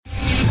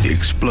The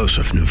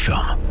explosive new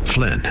film,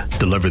 Flynn,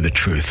 deliver the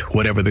truth,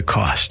 whatever the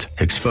cost,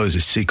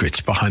 exposes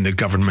secrets behind the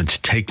government's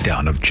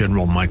takedown of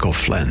General Michael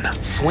Flynn.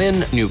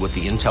 Flynn knew what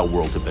the intel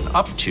world had been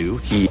up to.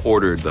 He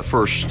ordered the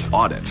first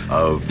audit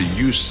of the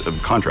use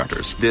of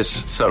contractors.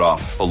 This set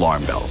off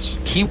alarm bells.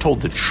 He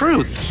told the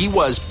truth. He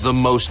was the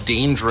most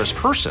dangerous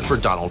person for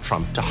Donald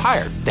Trump to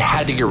hire. They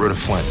had to get rid of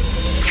Flynn.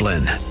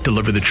 Flynn,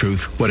 deliver the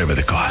truth, whatever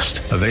the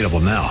cost. Available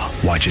now.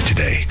 Watch it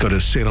today. Go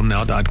to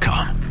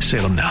salemnow.com.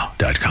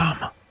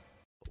 salemnow.com.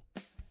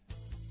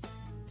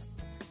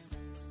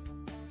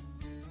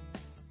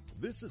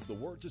 This is the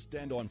Word to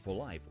Stand On for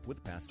Life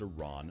with Pastor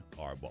Ron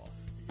Arbaugh.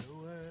 Your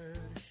word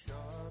is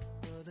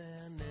sharper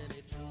than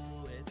any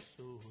two-edged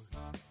sword,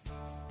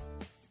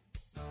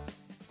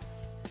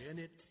 and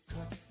it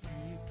cuts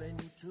deep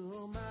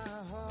into my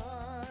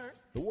heart.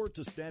 The Word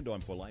to Stand On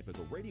for Life is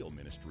a radio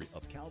ministry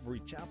of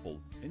Calvary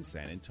Chapel in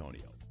San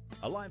Antonio.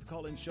 A live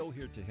call-in show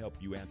here to help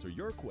you answer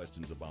your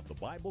questions about the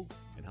Bible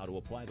and how to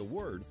apply the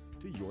Word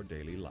to your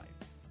daily life.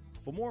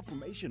 For more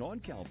information on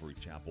Calvary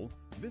Chapel,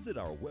 visit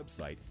our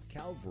website,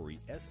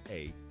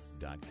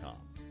 calvarysa.com.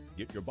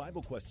 Get your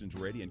Bible questions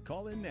ready and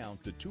call in now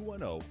to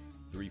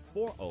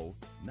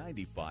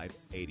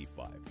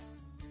 210-340-9585.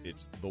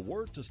 It's The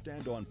Word to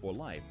Stand On for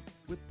Life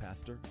with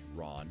Pastor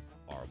Ron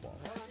Arbaugh.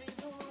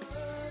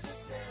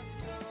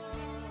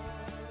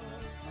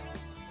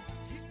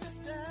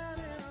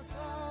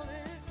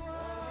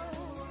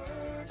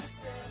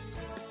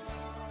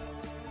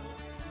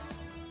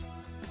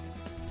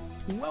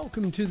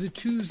 Welcome to the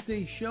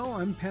Tuesday show.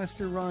 I'm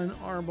Pastor Ron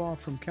Arbaugh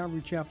from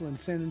Calvary Chapel in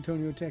San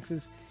Antonio,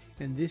 Texas,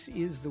 and this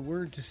is The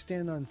Word to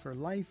Stand On for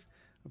Life,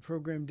 a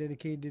program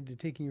dedicated to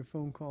taking your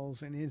phone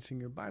calls and answering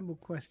your Bible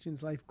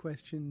questions, life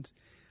questions,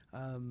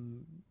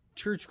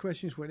 church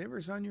questions,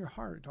 whatever's on your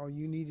heart. All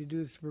you need to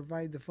do is to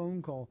provide the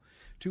phone call,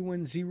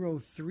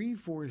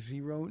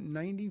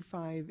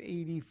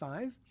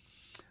 210-340-9585.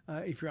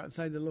 If you're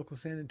outside the local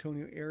San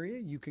Antonio area,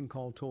 you can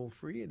call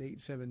toll-free at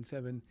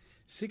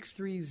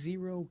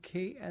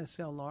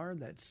 877-630-KSLR.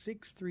 That's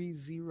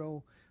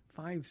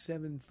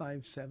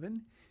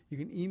 630-5757. You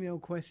can email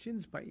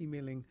questions by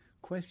emailing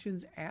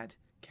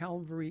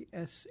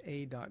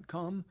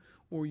questions@calvarysa.com,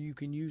 or you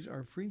can use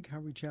our free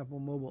Calvary Chapel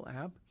mobile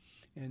app.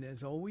 And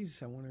as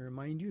always, I want to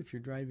remind you, if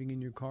you're driving in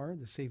your car,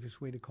 the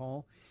safest way to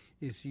call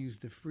is to use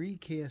the free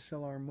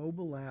KSLR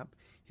mobile app.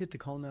 Hit the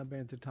call now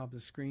button at the top of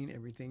the screen.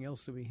 Everything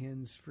else will be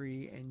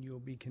hands-free, and you'll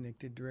be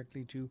connected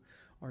directly to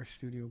our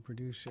studio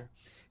producer.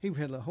 Hey, we've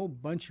had a whole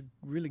bunch of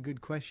really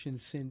good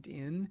questions sent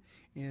in,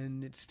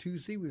 and it's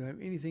Tuesday. We don't have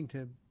anything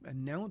to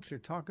announce or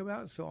talk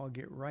about, so I'll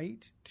get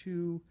right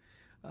to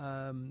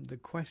the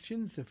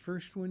questions. The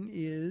first one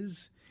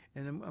is,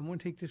 and I'm going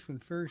to take this one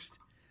first.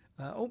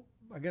 I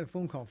got a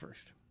phone call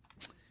first.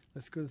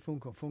 Let's go to the phone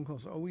call. Phone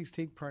calls always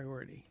take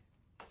priority.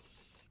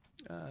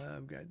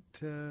 I've got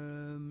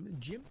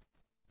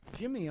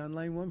Jimmy on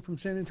line 1 from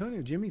San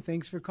Antonio. Jimmy,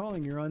 thanks for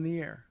calling. You're on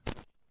the air.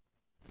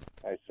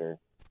 Hi, sir.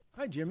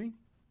 Hi, Jimmy.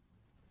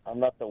 I'm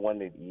not the one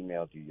that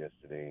emailed you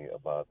yesterday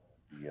about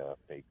the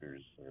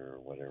fakers or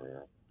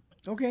whatever.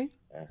 Okay.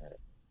 I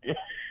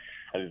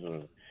just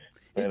wanted,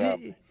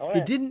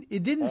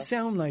 it didn't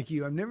sound like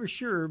you. I'm never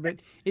sure,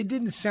 but it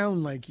didn't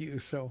sound like you.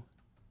 So.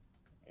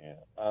 Yeah.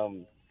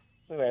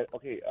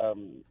 Okay. I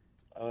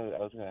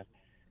was gonna.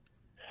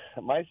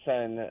 My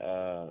son,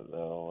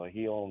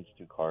 he owns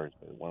 2 cars,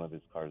 but one of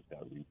his cars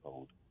got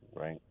repoed,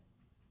 right?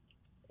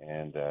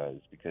 And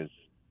it's because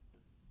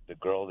the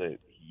girl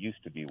that he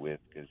used to be with,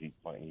 because he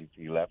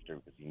left her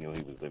because he knew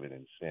he was living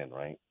in sin,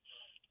 right?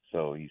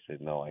 So he said,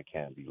 no, I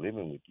can't be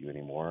living with you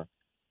anymore.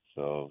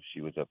 So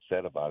she was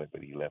upset about it,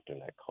 but he left her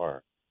that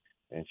car,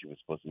 and she was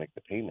supposed to make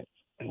the payments.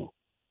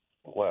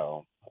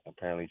 Well,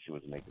 apparently she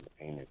was making the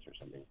payments or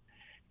something.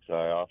 So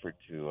I offered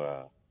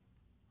to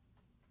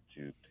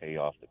pay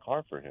off the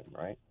car for him,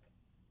 right?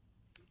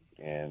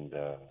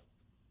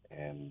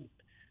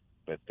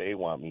 But they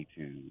want me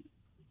to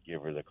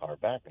give her the car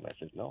back, and I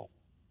said no.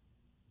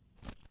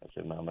 I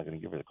said no, I'm not going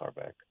to give her the car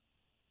back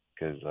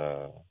because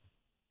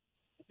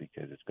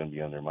it's going to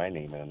be under my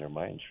name and under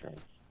my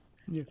insurance.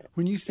 Yeah.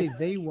 When you say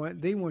they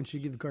want you to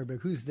give the car back,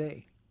 who's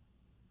they?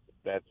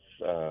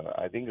 That's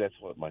I think that's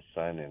what my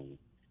son and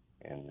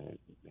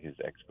his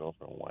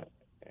ex-girlfriend want,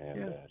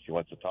 and she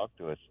wants to talk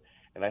to us.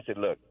 And I said,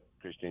 look,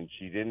 Christian,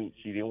 she didn't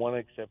want to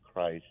accept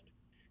Christ.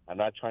 I'm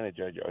not trying to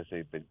judge her. I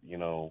say, but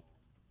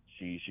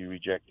she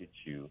rejected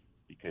you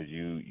because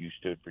you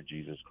stood for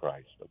Jesus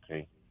Christ,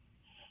 okay?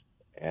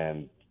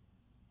 And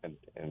I'm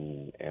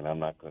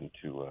not going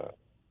to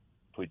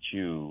put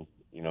you,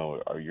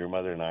 your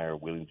mother and I are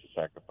willing to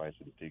sacrifice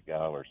and take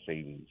out our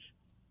savings,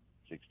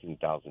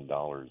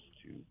 $16,000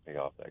 to pay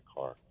off that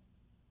car.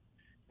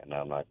 And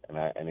I'm not, and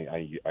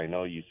I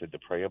know you said to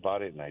pray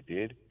about it, and I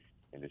did,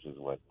 and this is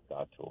what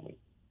God told me.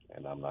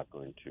 And I'm not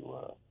going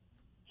to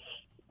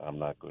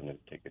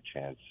take a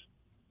chance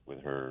with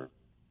her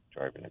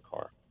driving a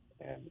car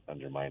and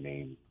under my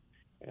name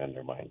and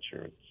under my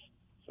insurance.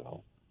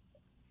 So,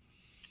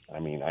 I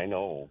mean, I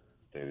know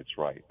that it's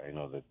right. I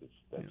know that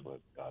that's what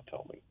God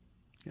told me.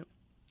 Yep.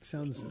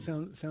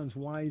 sounds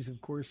wise.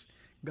 Of course,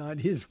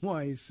 God is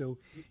wise, so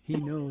He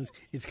knows.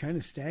 It's kind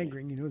of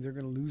staggering. They're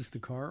going to lose the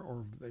car,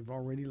 or they've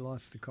already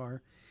lost the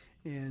car,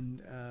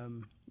 and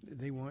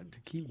they want to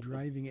keep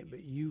driving it,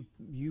 but you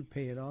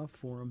pay it off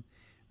for them.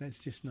 That's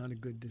just not a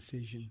good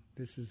decision.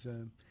 This is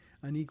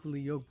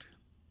unequally yoked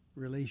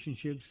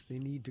relationships. They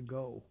need to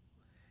go,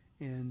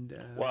 and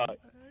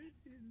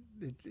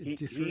it's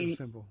just real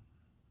simple.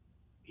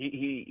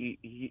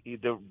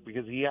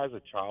 Because he has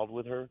a child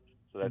with her,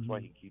 so that's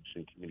why he keeps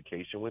in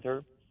communication with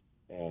her,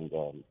 and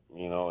and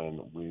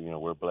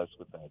we're blessed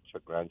with that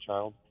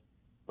grandchild,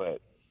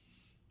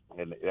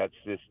 and that's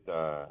just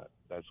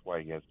that's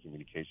why he has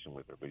communication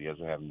with her, but he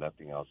doesn't have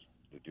nothing else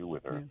to do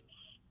with her. Yeah.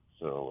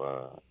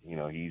 So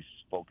he's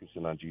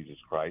focusing on Jesus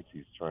Christ.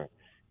 He's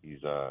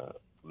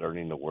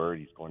learning the Word.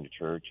 He's going to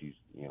church. I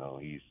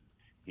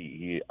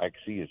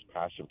see his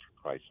passion for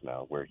Christ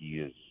now, where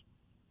he's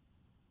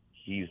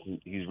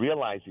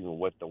realizing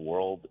what the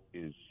world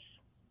is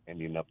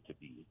ending up to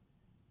be.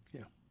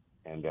 Yeah.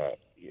 And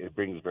it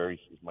brings very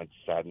much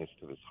sadness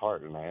to his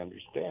heart, and I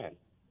understand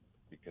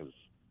because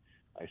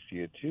I see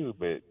it too.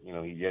 But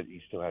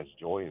he still has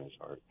joy in his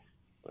heart.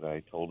 But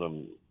I told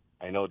him,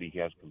 I know that he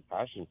has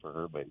compassion for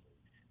her, but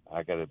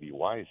I got to be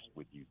wise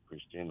with you,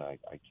 Christian. I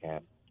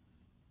can't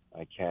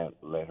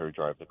let her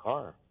drive the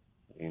car.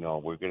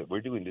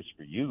 We're doing this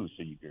for you,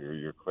 so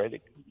your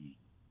credit can be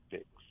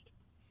fixed.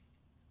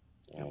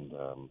 And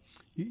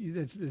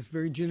that's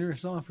very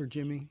generous offer,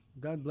 Jimmy.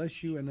 God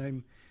bless you,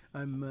 and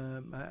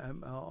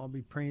I'll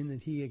be praying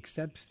that he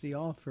accepts the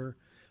offer.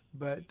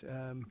 But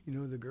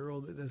the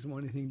girl that doesn't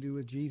want anything to do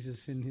with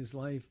Jesus in his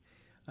life,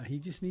 he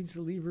just needs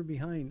to leave her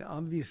behind.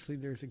 Obviously,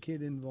 there's a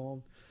kid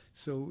involved,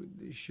 so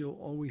she'll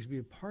always be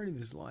a part of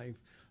his life.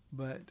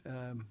 But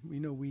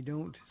we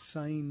don't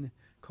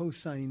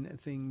co-sign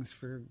things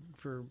for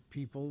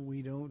people.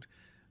 We don't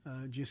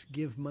just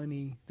give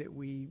money that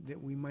we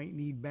might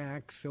need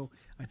back. So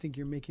I think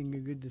you're making a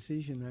good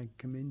decision. I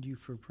commend you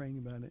for praying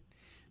about it.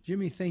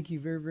 Jimmy, thank you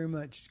very, very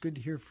much. It's good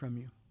to hear from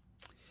you.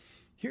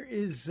 Here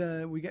is,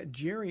 we got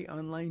Jerry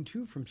on line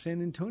 2 from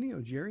San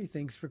Antonio. Jerry,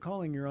 thanks for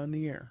calling. You're on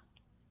the air.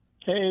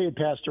 Hey,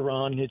 Pastor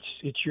Ron.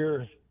 It's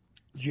your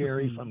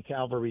Jerry from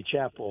Calvary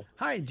Chapel.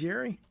 Hi,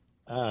 Jerry.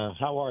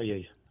 How are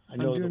you? I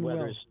know the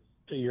weather's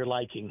to your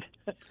liking.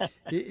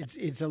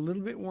 It's a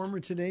little bit warmer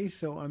today,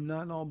 so I'm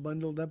not all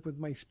bundled up with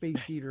my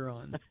space heater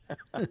on.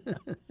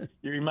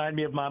 You remind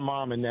me of my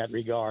mom in that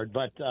regard.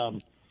 But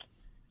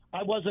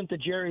I wasn't the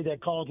Jerry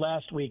that called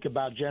last week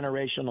about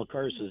generational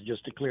curses,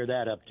 just to clear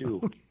that up,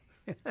 too.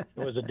 It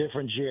was a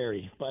different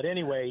Jerry. But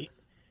anyway,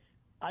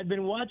 I've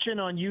been watching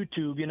on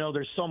YouTube.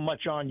 There's so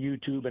much on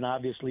YouTube, and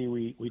obviously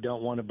we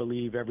don't want to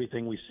believe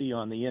everything we see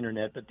on the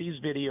Internet. But these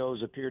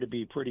videos appear to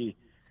be pretty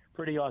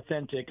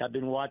authentic. I've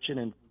been watching,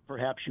 and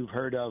perhaps you've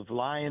heard of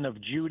Lion of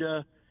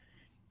Judah,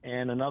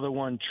 and another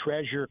one,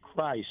 Treasure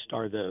Christ,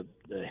 are the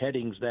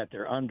headings that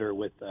they're under,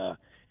 with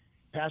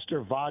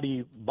Pastor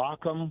Vadi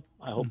Bakum.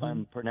 I hope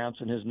I'm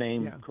pronouncing his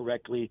name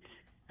correctly.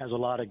 Has a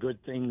lot of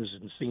good things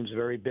and seems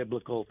very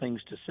biblical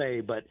things to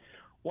say. But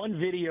one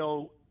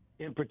video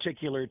in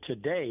particular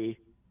today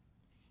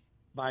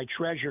by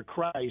Treasure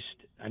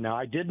Christ. And now,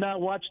 I did not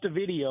watch the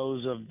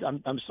videos of,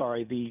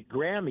 the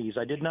Grammys.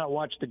 I did not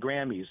watch the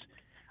Grammys.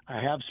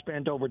 I have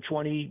spent over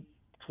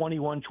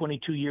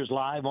 22 years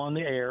live on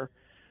the air.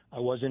 I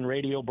was in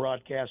radio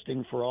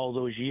broadcasting for all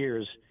those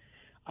years.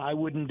 I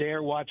wouldn't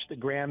dare watch the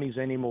Grammys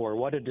anymore.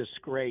 What a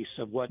disgrace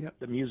of what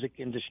the music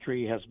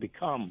industry has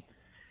become.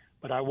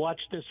 But I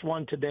watched this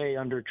one today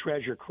under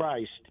Treasure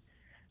Christ.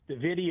 The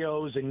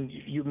videos, and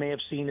you may have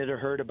seen it or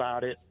heard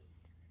about it,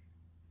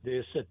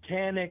 the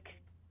satanic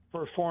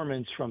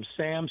performance from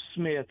Sam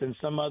Smith and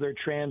some other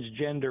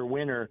transgender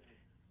winner.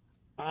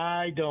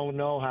 I don't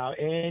know how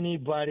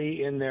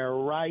anybody in their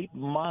right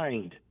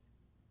mind,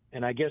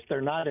 and I guess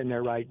they're not in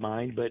their right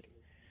mind, but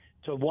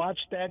to watch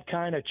that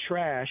kind of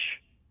trash,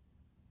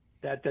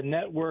 that the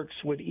networks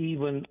would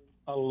even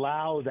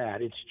allow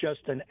that. It's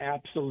just an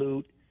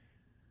absolute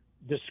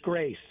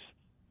disgrace.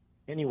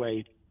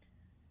 Anyway,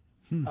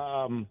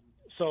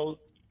 so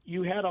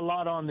you had a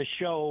lot on the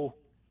show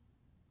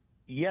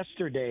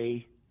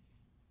yesterday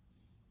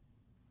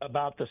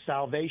about the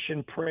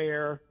salvation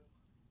prayer.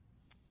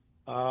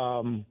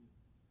 I'm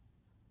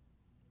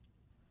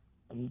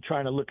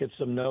trying to look at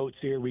some notes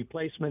here.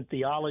 Replacement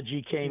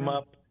theology came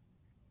up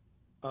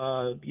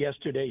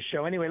yesterday's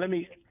show.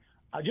 Anyway,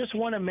 I just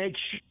want to make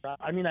sure.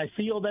 I mean, I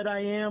feel that I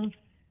am,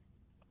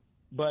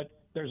 but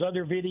there's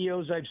other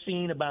videos I've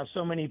seen about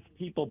so many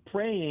people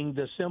praying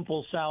the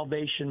simple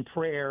salvation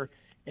prayer,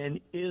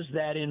 and is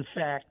that in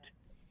fact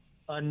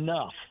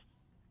enough?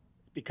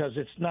 Because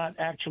it's not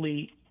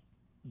actually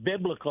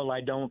biblical,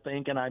 I don't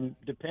think, and I'm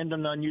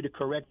dependent on you to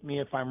correct me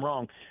if I'm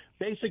wrong.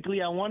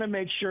 Basically, I want to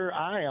make sure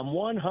I am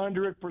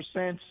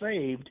 100%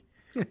 saved,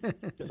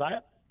 because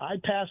I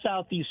pass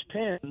out these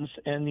pens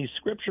and these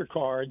scripture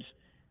cards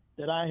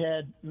that I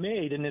had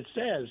made, and it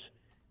says,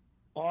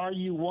 are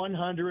you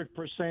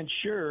 100%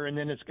 sure? And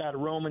then it's got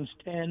Romans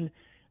 10,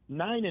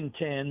 9 and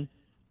 10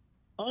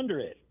 under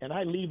it, and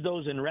I leave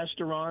those in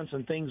restaurants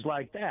and things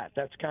like that.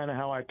 That's kind of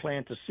how I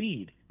plant a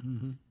seed.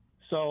 Mm-hmm.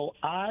 So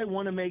I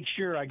want to make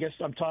sure, I guess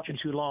I'm talking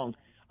too long,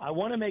 I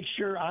want to make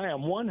sure I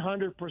am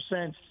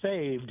 100%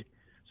 saved.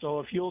 So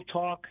if you'll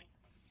talk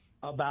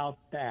about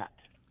that.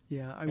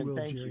 Yeah, I and will,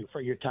 thank Jerry. you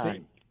for your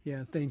time.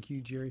 Thank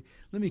you, Jerry.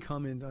 Let me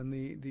comment on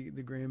the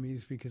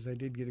Grammys, because I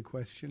did get a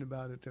question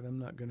about it that I'm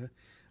not going to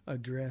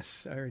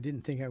address, or I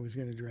didn't think I was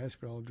going to address,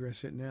 but I'll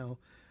address it now.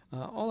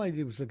 All I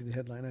did was look at the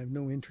headline. I have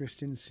no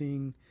interest in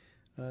seeing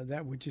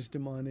that which is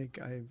demonic.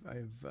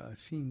 I've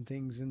seen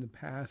things in the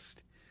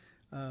past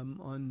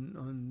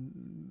on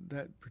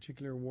that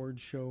particular award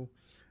show,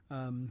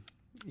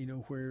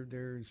 where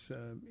there's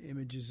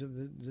images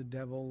of the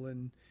devil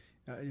and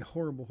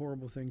horrible,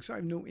 horrible things. So I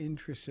have no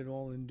interest at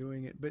all in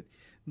doing it. But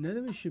none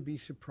of us should be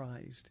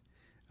surprised.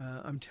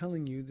 I'm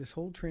telling you, this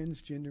whole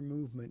transgender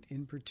movement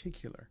in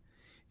particular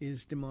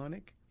is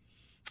demonic.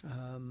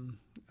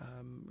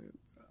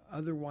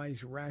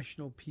 Otherwise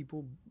rational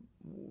people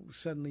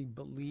suddenly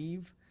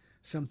believe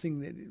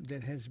something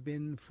that has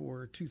been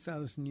for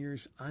 2,000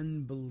 years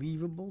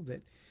unbelievable,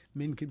 that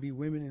men could be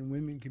women and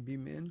women could be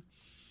men.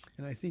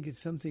 And I think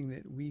it's something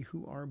that we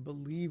who are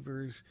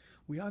believers,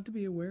 we ought to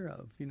be aware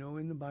of.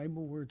 In the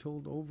Bible, we're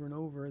told over and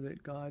over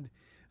that God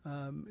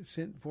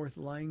sent forth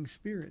lying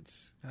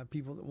spirits,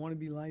 people that want to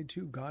be lied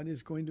to. God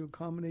is going to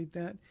accommodate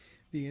that.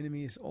 The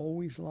enemy is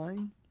always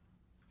lying.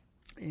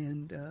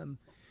 And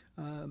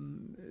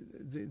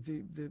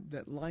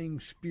that lying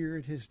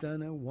spirit has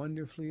done a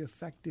wonderfully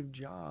effective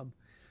job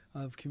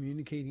of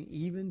communicating,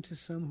 even to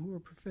some who are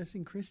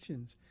professing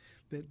Christians,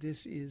 that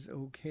this is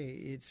okay.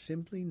 It's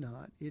simply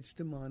not. It's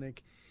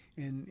demonic.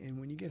 And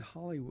when you get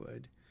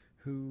Hollywood,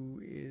 who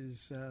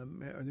is,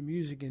 or the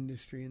music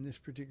industry in this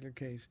particular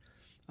case,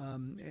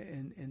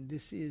 and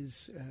this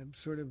is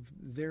sort of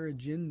their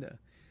agenda.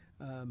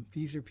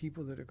 These are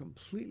people that are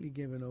completely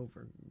given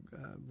over.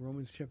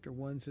 Romans chapter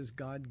 1 says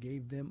God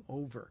gave them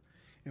over.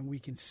 And we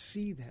can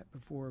see that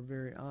before our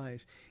very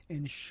eyes.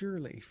 And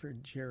surely for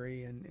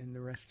Jerry and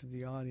the rest of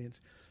the audience,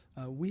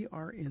 we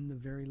are in the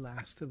very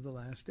last of the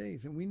last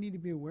days. And we need to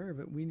be aware of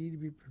it. We need to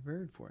be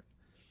prepared for it.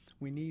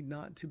 We need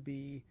not to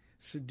be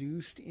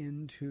seduced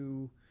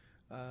into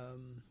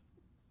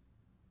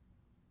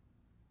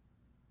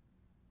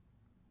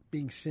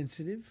being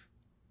sensitive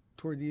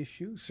toward the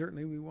issue.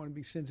 Certainly we want to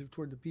be sensitive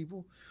toward the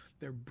people.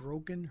 They're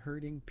broken,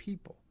 hurting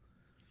people.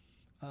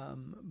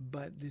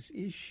 But this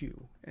issue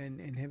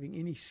and having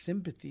any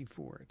sympathy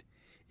for it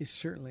is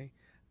certainly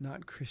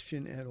not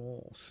Christian at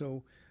all.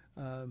 So,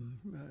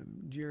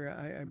 Jerry,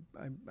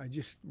 I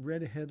just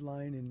read a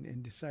headline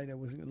and decided I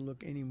wasn't going to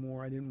look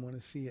anymore. I didn't want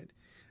to see it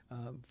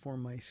for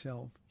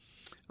myself.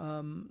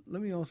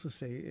 Let me also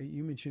say,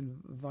 you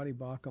mentioned Voddie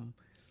Baucham.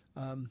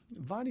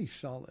 Voddie's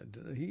solid.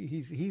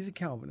 He's a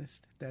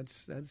Calvinist.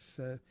 That's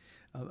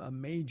a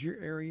major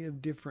area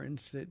of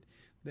difference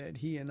that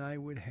he and I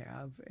would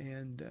have,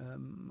 and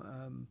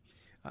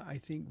I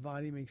think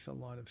Voddie makes a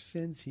lot of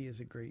sense. He is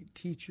a great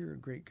teacher, a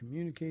great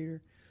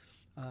communicator,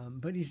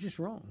 but he's just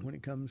wrong when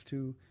it comes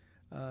to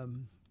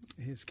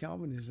his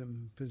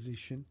Calvinism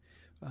position.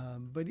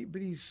 But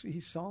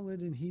he's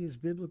solid, and he is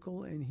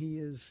biblical, and he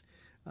is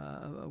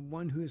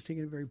one who has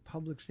taken a very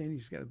public stand.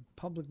 He's got a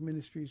public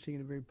ministry. He's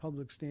taken a very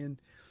public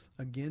stand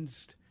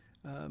against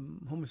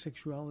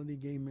homosexuality,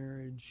 gay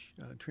marriage,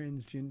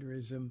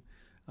 transgenderism,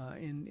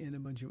 and a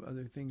bunch of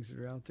other things that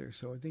are out there.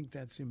 So I think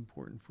that's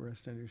important for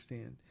us to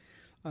understand.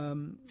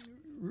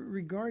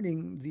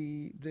 Regarding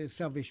the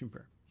salvation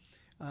prayer,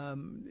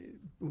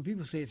 when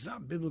people say it's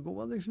not biblical,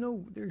 well, there's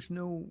no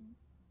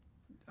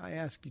I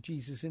ask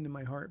Jesus into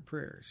my heart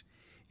prayers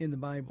in the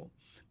Bible.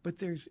 But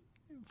there's,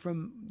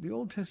 from the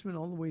Old Testament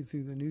all the way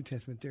through the New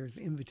Testament, there's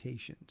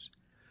invitations.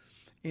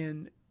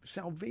 And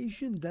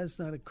salvation does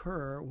not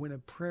occur when a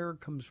prayer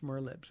comes from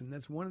our lips. And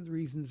that's one of the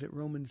reasons that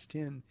Romans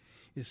 10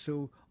 is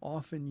so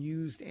often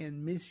used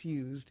and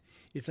misused.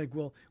 It's like,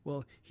 well,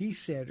 he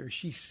said or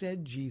she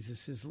said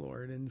Jesus is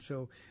Lord. And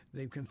so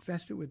they've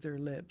confessed it with their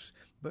lips.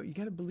 But you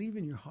got to believe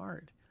in your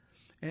heart.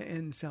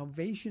 And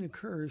salvation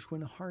occurs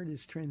when a heart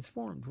is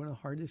transformed, when a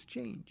heart is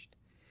changed.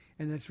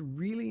 And that's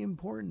really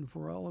important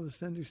for all of us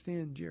to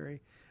understand,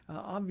 Jerry.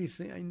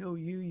 Obviously, I know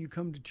you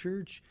come to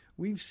church.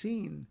 We've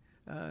seen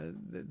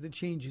the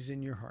changes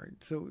in your heart.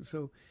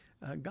 So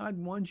God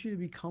wants you to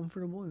be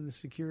comfortable in the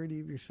security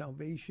of your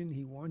salvation.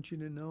 He wants you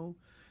to know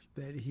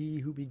that he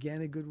who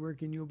began a good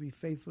work in you will be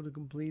faithful to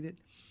complete it.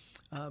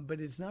 But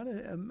it's not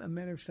a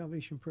matter of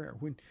salvation prayer.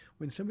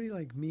 When somebody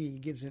like me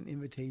gives an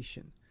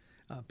invitation,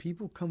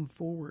 people come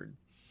forward.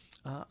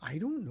 I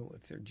don't know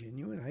if they're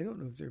genuine. I don't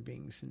know if they're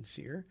being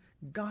sincere.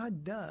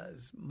 God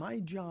does. My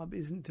job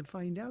isn't to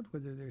find out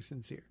whether they're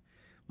sincere.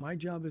 My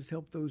job is to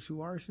help those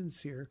who are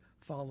sincere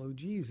follow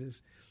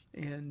Jesus.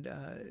 And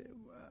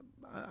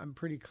I'm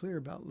pretty clear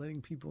about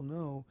letting people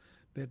know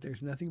that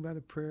there's nothing about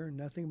a prayer,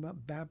 nothing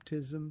about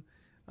baptism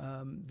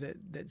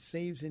that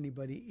saves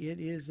anybody. It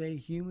is a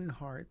human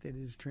heart that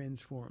is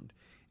transformed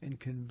and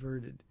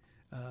converted.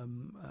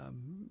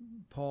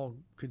 Paul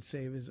could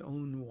say of his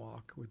own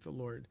walk with the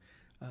Lord,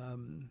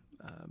 O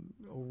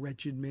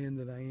wretched man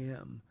that I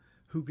am,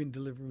 who can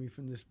deliver me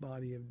from this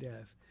body of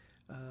death?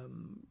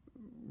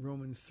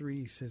 Romans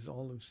 3 says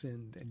all have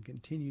sinned and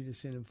continue to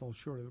sin and fall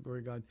short of the glory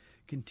of God.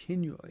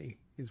 Continually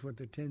is what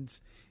the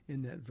tense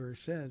in that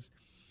verse says.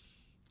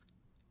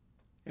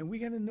 And we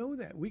got to know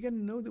that. We got to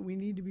know that we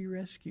need to be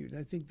rescued.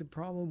 I think the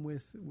problem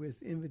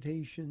with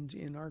invitations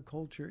in our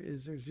culture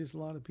is there's just a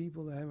lot of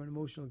people that have an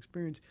emotional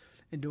experience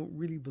and don't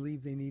really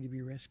believe they need to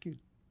be rescued.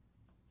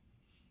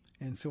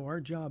 And so our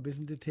job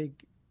isn't to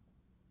take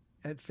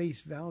at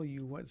face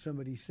value what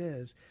somebody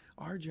says.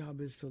 Our job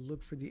is to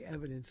look for the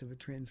evidence of a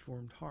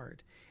transformed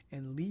heart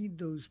and lead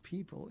those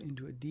people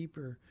into a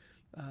deeper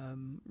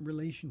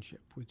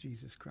relationship with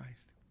Jesus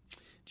Christ.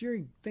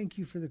 Jerry, thank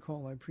you for the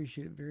call. I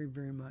appreciate it very,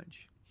 very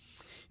much.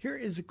 Here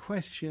is a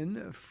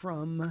question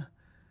from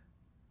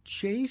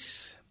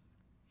Chase,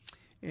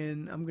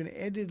 and I'm going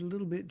to edit a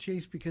little bit,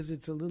 Chase, because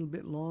it's a little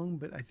bit long,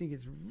 but I think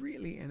it's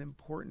really an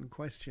important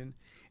question,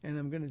 and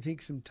I'm going to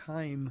take some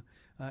time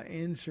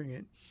answering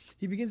it.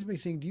 He begins by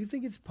saying, do you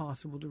think it's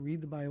possible to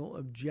read the Bible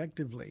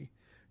objectively?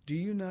 Do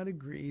you not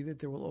agree that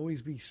there will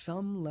always be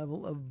some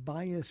level of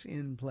bias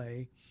in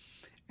play?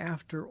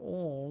 After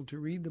all, to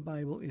read the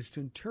Bible is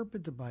to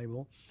interpret the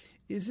Bible.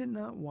 Is it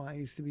not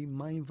wise to be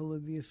mindful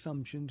of the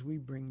assumptions we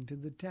bring to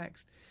the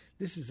text?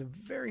 This is a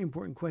very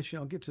important question.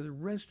 I'll get to the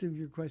rest of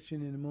your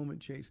question in a moment,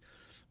 Chase.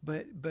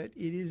 But it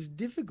is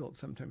difficult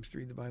sometimes to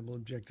read the Bible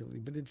objectively,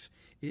 but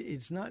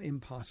it's not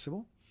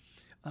impossible.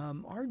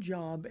 Our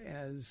job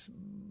as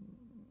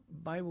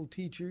Bible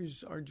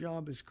teachers, our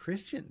job as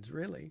Christians,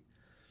 really,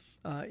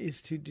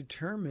 is to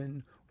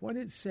determine what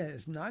it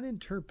says, not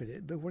interpret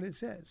it, but what it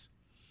says.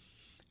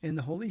 And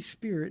the Holy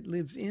Spirit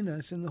lives in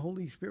us, and the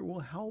Holy Spirit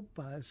will help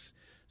us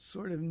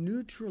sort of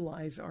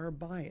neutralize our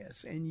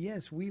bias. And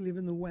yes, we live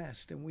in the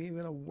West, and we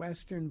have a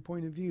Western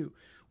point of view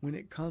when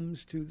it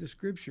comes to the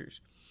Scriptures.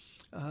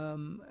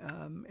 And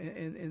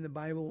the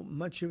Bible,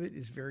 much of it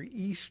is very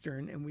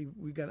Eastern, and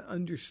we've got to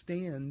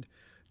understand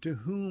to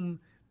whom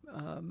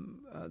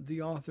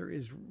the author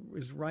is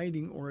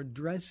writing or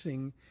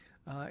addressing,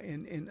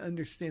 and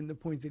understand the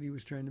point that he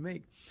was trying to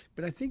make.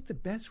 But I think the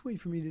best way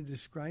for me to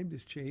describe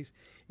this, Chase,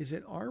 is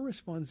that our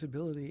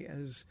responsibility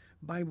as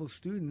Bible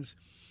students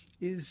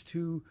is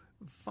to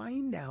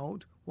find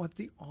out what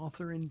the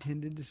author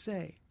intended to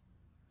say.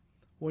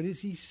 What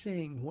is he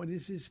saying? What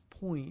is his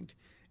point?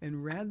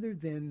 And rather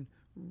than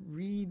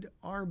read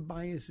our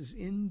biases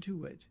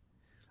into it,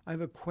 I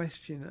have a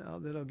question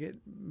that I'll get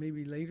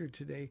maybe later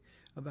today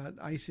about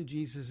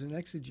eisegesis and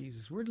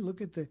exegesis. We're to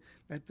look at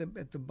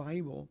the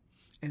Bible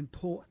and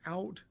pull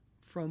out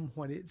from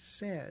what it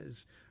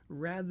says,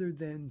 rather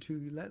than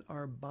to let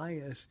our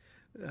bias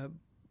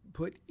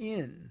put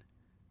in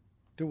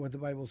to what the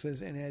Bible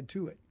says and add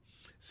to it.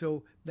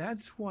 So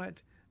that's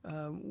what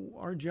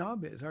our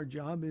job is. Our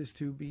job is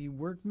to be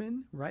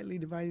workmen, rightly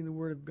dividing the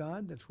word of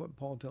God. That's what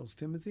Paul tells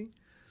Timothy.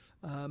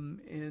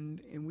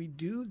 And we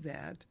do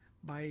that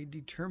by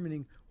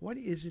determining what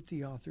is it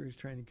the author is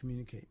trying to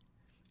communicate.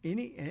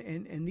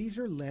 And these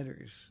are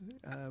letters.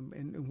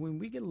 And when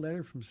we get a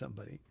letter from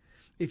somebody,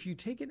 if you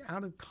take it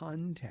out of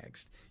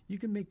context, you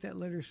can make that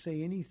letter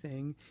say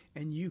anything,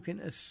 and you can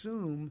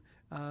assume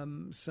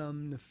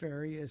some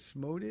nefarious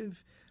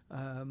motive,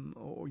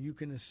 or you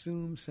can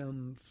assume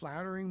some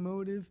flattering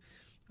motive.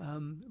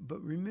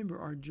 But remember,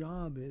 our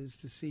job is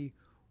to see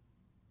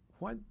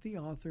what the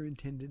author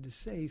intended to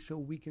say so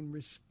we can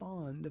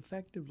respond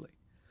effectively.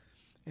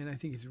 And I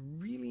think it's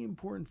really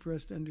important for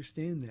us to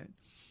understand that,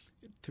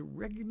 to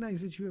recognize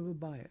that you have a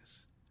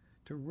bias,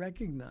 to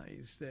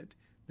recognize that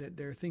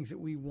there are things that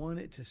we want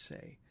it to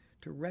say,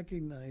 to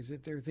recognize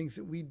that there are things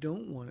that we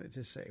don't want it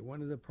to say.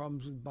 One of the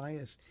problems with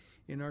bias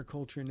in our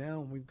culture now,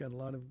 and we've got a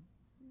lot of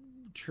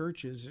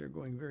churches that are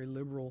going very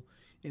liberal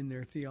in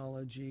their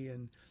theology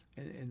and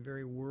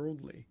very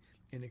worldly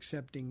in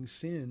accepting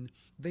sin,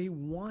 they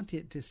want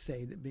it to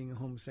say that being a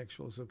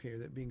homosexual is okay, or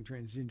that being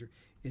transgender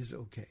is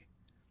okay.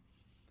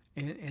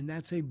 And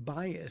that's a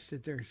bias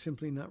that they're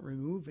simply not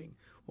removing.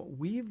 What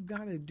we've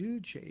got to do,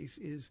 Chase,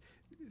 is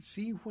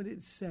see what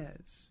it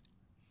says.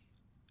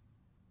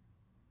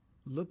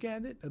 Look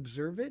at it,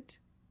 observe it.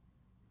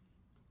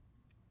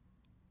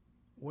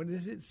 What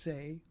does it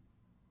say?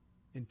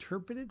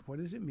 Interpret it. What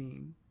does it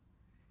mean?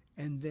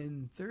 And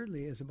then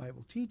thirdly, as a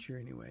Bible teacher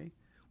anyway,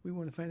 we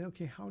want to find out,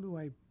 okay, how do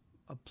I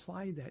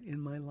apply that in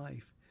my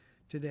life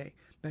today?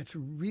 That's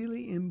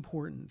really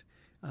important.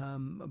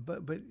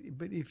 But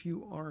if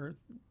you are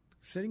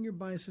setting your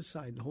bias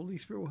aside, the Holy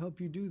Spirit will help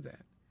you do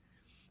that.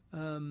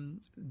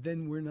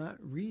 Then we're not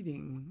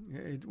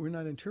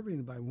interpreting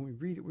the Bible. When we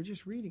read it, we're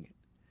just reading it.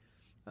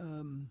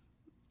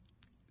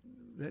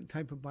 That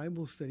type of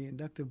Bible study,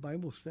 inductive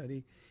Bible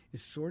study,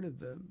 is sort of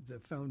the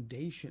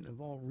foundation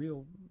of all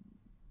real,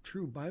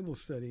 true Bible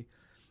study.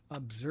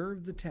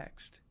 Observe the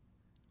text.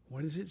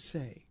 What does it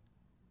say?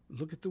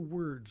 Look at the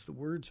words. The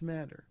words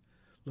matter.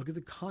 Look at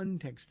the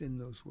context in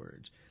those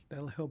words.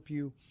 That'll help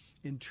you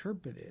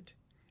interpret it.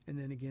 And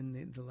then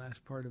again, the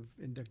last part of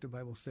inductive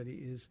Bible study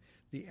is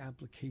the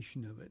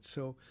application of it.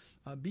 So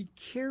be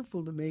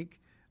careful to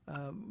make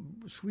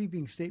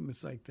sweeping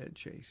statements like that,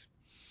 Chase.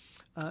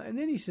 And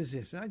then he says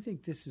this, and I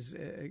think this is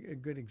a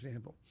good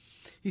example.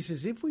 He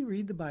says, if we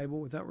read the Bible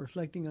without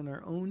reflecting on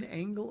our own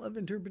angle of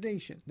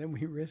interpretation, then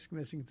we risk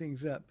messing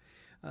things up.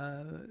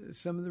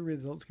 Some of the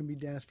results can be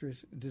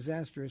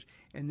disastrous.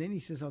 And then he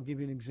says, I'll give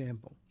you an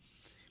example.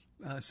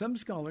 Some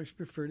scholars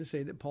prefer to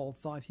say that Paul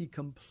thought he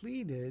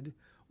completed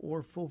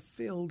or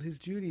fulfilled his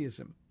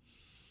Judaism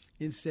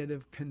instead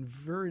of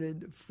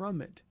converted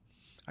from it.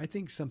 I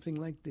think something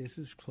like this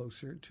is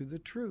closer to the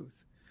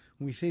truth.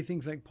 When we say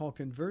things like Paul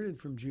converted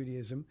from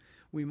Judaism,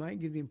 we might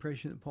give the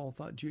impression that Paul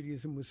thought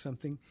Judaism was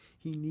something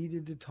he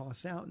needed to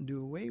toss out and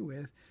do away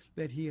with,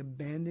 that he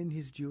abandoned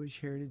his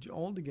Jewish heritage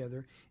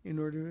altogether in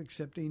order to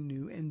accept a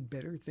new and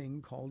better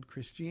thing called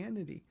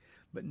Christianity.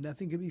 But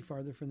nothing could be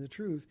farther from the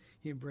truth.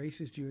 He embraced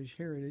his Jewish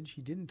heritage.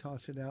 He didn't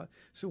toss it out.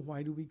 So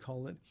why do we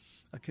call it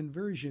a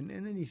conversion?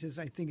 And then he says,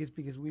 I think it's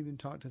because we've been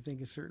taught to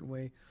think a certain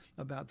way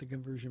about the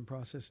conversion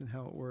process and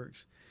how it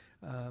works.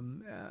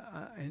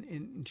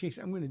 And Chase,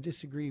 I'm going to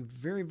disagree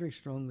very, very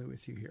strongly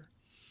with you here.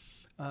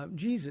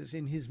 Jesus,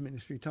 in his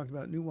ministry, talked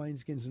about new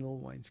wineskins and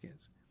old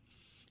wineskins.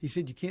 He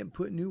said you can't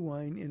put new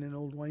wine in an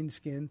old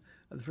wineskin.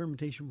 The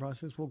fermentation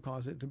process will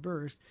cause it to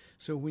burst.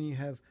 So when you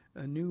have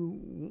a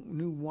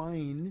new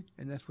wine,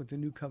 and that's what the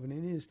new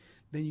covenant is,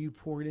 then you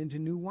pour it into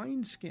new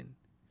wineskin,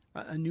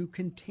 a new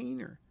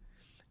container.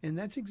 And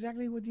that's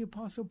exactly what the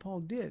Apostle Paul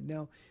did.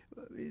 Now,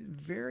 it's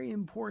very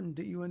important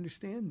that you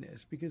understand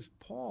this, because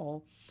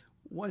Paul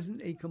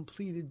wasn't a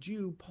completed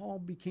Jew. Paul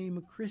became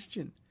a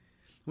Christian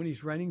when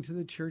he's writing to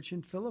the church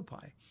in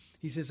Philippi.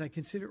 He says, I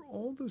consider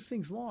all those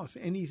things lost,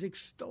 and he's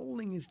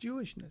extolling his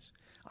Jewishness.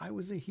 I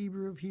was a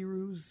Hebrew of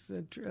Hebrews,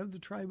 of the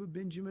tribe of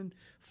Benjamin,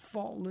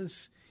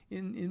 faultless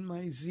in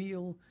my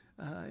zeal,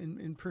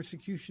 in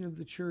persecution of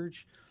the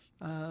church.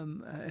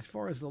 As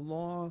far as the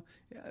law,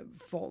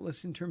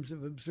 faultless in terms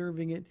of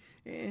observing it.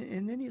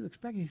 And then he looks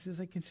back and he says,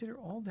 I consider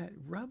all that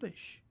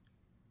rubbish.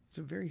 It's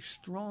a very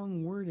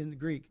strong word in the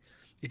Greek.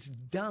 It's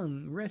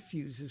dung,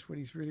 refuse is what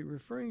he's really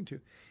referring to.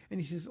 And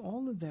he says,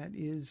 all of that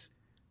is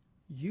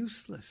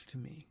useless to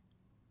me.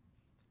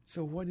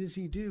 So what does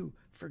he do?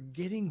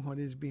 Forgetting what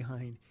is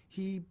behind,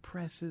 he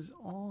presses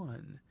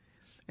on.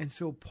 And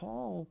so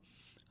Paul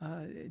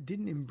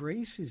didn't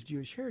embrace his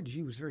Jewish heritage.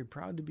 He was very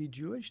proud to be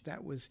Jewish.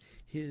 That was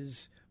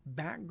his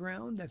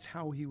background. That's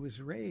how he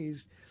was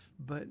raised.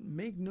 But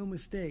make no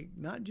mistake,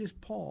 not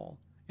just Paul.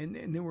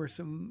 And there were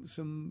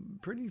some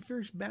pretty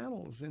fierce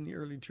battles in the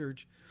early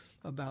church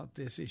about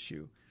this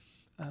issue.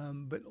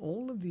 But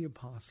all of the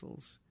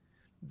apostles,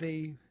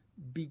 they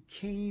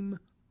became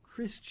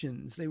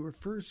Christians. They were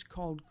first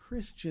called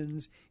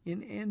Christians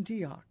in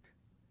Antioch.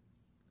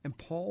 And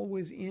Paul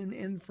was in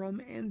and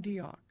from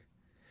Antioch.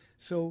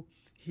 So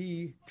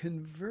he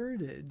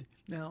converted.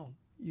 Now,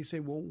 you say,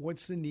 well,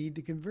 what's the need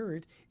to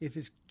convert if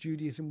his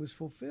Judaism was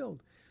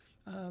fulfilled?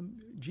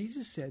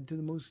 Jesus said to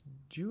the most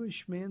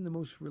Jewish man, the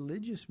most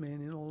religious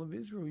man in all of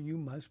Israel, you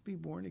must be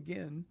born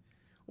again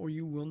or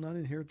you will not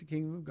inherit the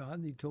kingdom of God.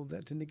 And he told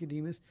that to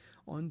Nicodemus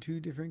on 2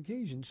 different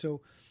occasions.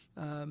 So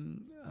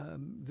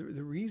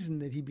the reason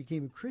that he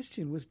became a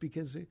Christian was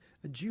because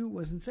a Jew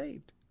wasn't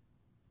saved.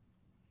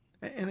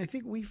 And I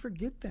think we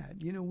forget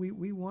that. You know,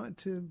 we want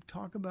to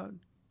talk about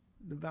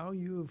the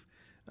value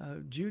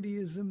of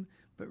Judaism,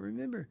 but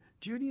remember,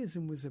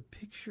 Judaism was a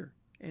picture.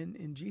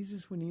 And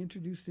Jesus, when he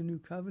introduced the new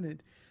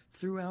covenant,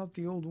 threw out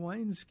the old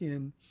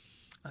wineskin.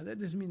 That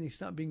doesn't mean they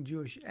stopped being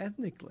Jewish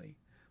ethnically,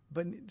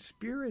 but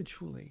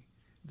spiritually,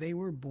 they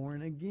were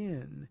born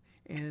again.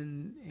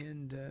 And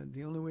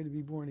the only way to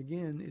be born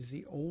again is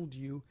the old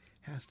you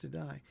has to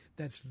die.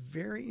 That's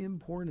very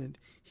important.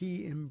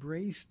 He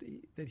embraced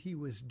that he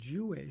was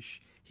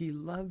Jewish. He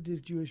loved his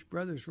Jewish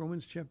brothers.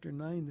 Romans chapter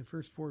 9, the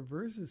first 4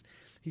 verses,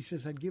 he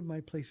says, I'd give my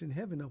place in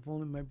heaven if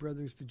only my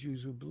brothers, the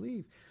Jews, would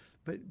believe.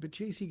 But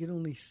Chase, he could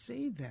only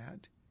say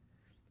that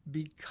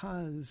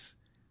because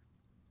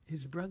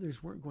his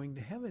brothers weren't going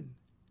to heaven.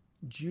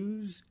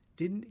 Jews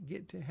didn't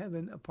get to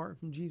heaven apart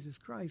from Jesus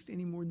Christ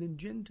any more than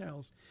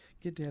Gentiles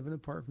get to heaven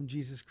apart from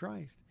Jesus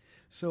Christ.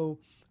 So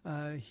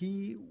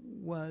he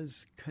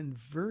was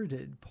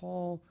converted.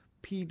 Paul,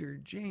 Peter,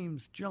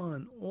 James,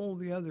 John, all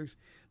the others,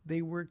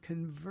 they were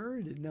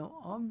converted. Now,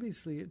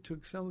 obviously, it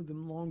took some of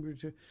them longer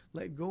to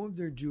let go of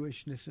their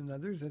Jewishness than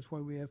others. That's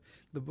why we have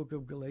the book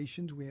of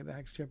Galatians. We have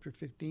Acts chapter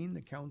 15,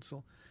 the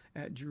council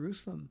at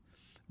Jerusalem.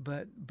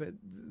 But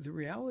the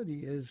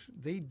reality is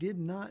they did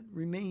not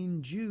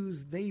remain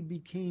Jews. They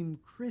became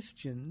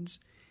Christians,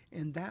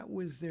 and that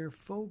was their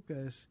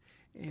focus,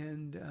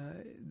 and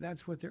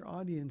that's what their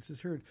audience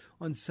has heard.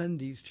 On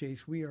Sundays,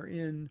 Chase, we are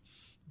in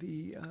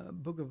the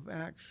book of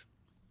Acts,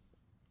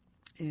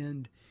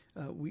 and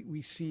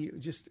we see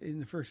just in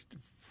the first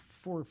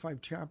 4 or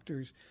 5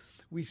 chapters,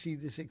 we see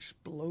this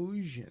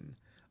explosion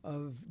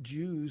of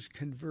Jews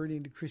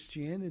converting to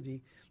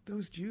Christianity.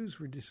 Those Jews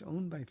were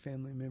disowned by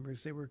family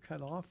members. They were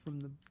cut off from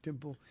the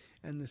temple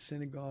and the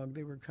synagogue.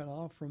 They were cut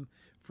off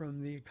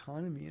from the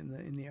economy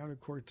in the outer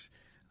courts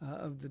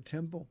of the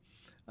temple.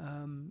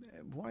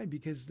 Why?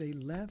 Because they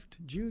left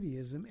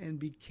Judaism and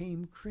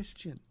became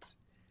Christians.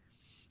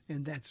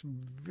 And that's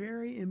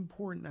very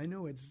important. I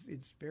know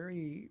it's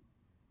very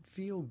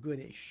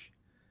feel-goodish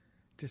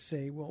to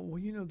say, well,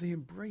 they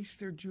embraced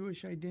their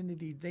Jewish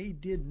identity. They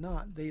did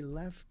not. They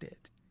left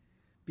it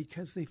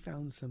because they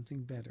found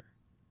something better.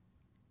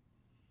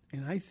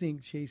 And I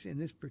think, Chase, in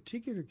this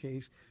particular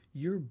case,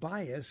 your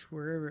bias,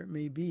 wherever it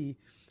may be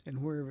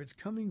and wherever it's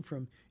coming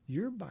from,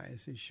 your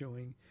bias is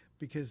showing,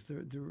 because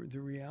the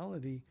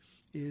reality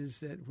is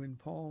that when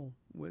Paul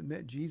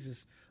met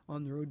Jesus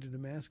on the road to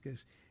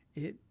Damascus,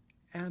 it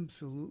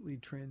absolutely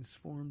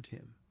transformed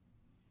him.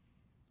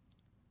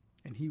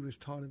 And he was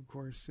taught, of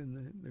course,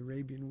 in the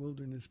Arabian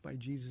wilderness by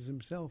Jesus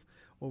himself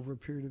over a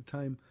period of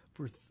time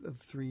of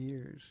 3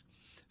 years.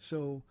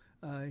 So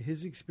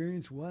his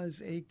experience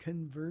was a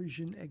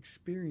conversion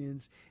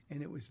experience,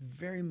 and it was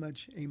very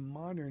much a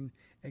modern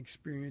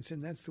experience.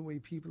 And that's the way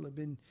people have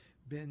been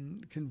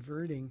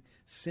converting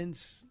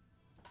since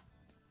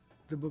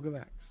the book of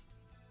Acts.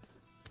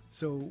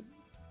 So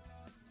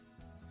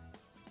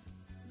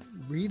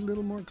read a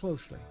little more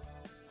closely.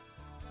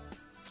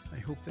 I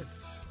hope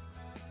that's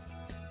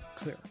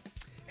clear.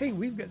 Hey,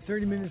 we've got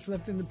 30 minutes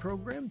left in the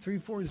program.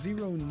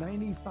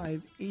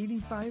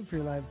 340-9585 for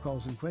your live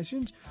calls and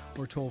questions,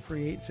 or toll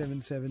free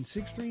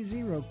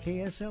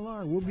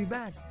 877-630-KSLR. We'll be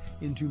back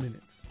in 2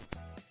 minutes.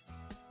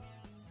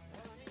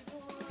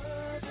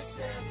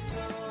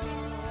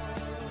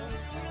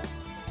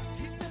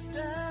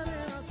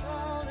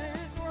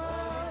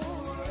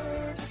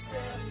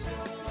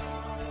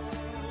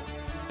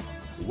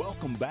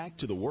 Welcome back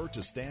to the Word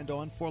to Stand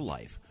On for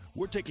Life.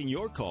 We're taking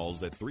your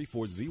calls at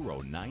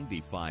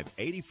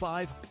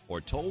 340-9585 or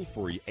toll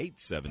free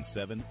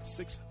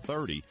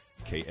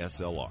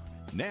 877-630-KSLR.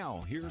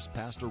 Now, here's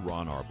Pastor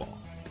Ron Arbaugh.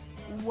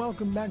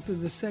 Welcome back to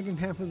the second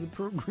half of the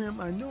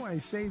program. I know I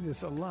say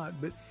this a lot,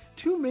 but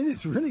 2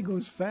 minutes really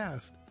goes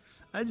fast.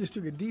 I just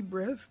took a deep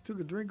breath, took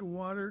a drink of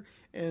water,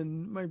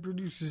 and my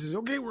producer says,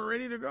 okay, we're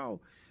ready to go.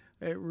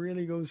 It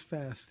really goes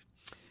fast.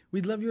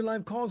 We'd love your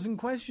live calls and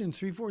questions,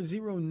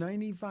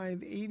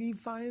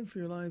 340-9585 for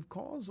your live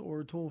calls,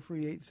 or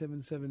toll-free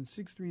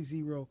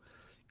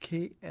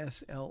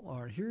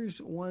 877-630-KSLR.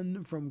 Here's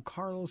one from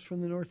Carlos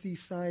from the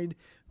Northeast side.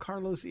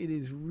 Carlos, it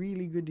is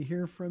really good to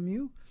hear from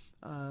you.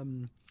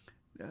 I've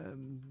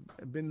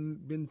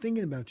been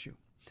thinking about you.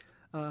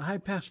 Hi,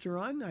 Pastor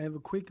Ron. I have a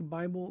quick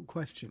Bible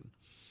question.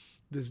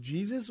 Does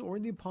Jesus or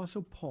the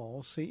Apostle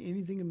Paul say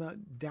anything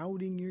about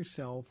doubting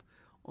yourself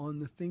on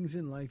the things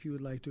in life you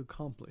would like to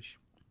accomplish?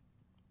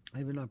 I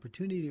have an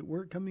opportunity at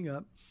work coming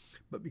up,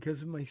 but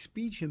because of my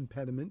speech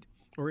impairment,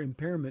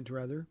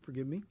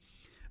 forgive me,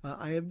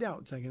 I have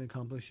doubts I can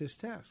accomplish this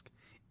task.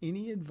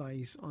 Any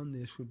advice on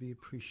this would be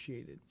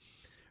appreciated.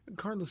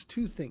 Carlos,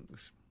 two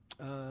things.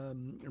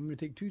 I'm going to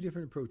take two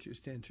different approaches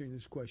to answering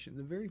this question.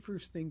 The very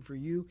first thing for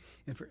you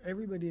and for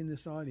everybody in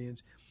this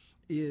audience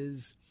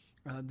is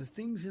the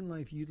things in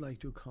life you'd like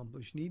to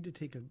accomplish need to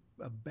take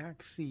a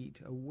back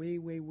seat, a way,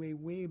 way, way,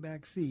 way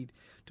back seat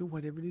to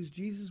whatever it is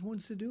Jesus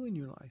wants to do in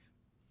your life.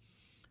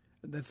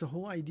 That's the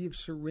whole idea of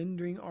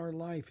surrendering our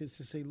life, is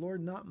to say,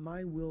 Lord, not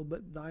my will,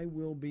 but thy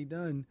will be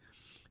done.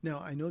 Now,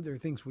 I know there are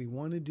things we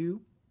want to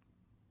do.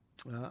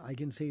 I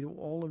can say to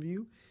all of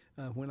you,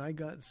 when I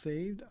got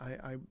saved,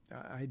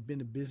 I'd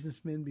been a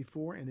businessman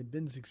before and had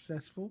been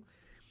successful.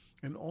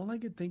 And all I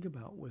could think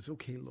about was,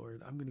 okay,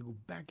 Lord, I'm going to go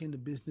back into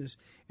business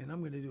and I'm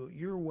going to do it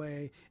your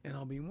way, and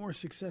I'll be more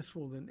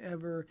successful than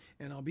ever,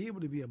 and I'll be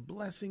able to be a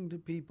blessing to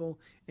people.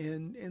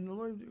 And the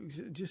Lord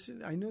just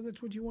said, I know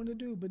that's what you want to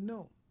do, but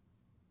no.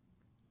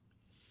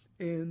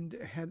 And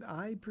had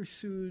I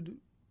pursued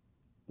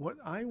what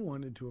I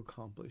wanted to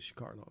accomplish,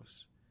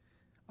 Carlos,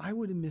 I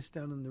would have missed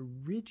out on the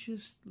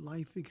richest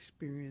life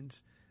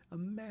experience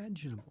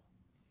imaginable.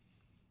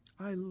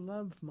 I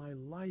love my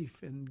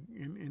life, and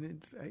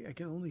it's, I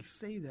can only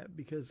say that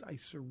because I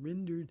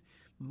surrendered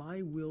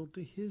my will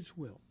to His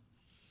will.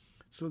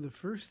 So the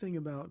first thing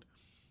about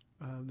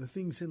the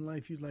things in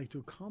life you'd like to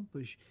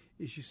accomplish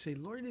is you say,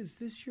 Lord, is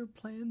this your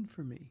plan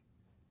for me?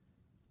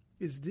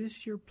 Is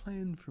this your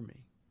plan for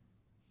me?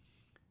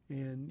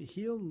 And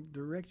He'll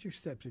direct your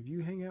steps. If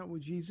you hang out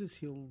with Jesus,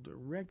 He'll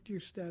direct your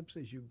steps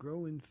as you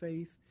grow in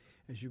faith,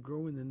 as you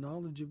grow in the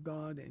knowledge of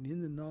God and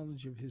in the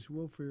knowledge of His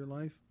will for your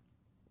life.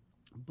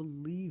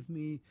 Believe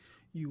me,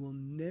 you will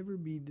never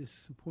be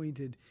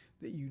disappointed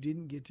that you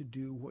didn't get to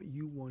do what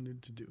you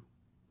wanted to do.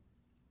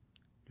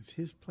 Because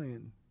His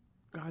plan,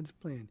 God's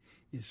plan,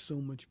 is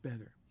so much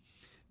better.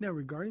 Now,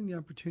 regarding the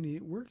opportunity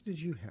at work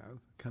that you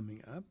have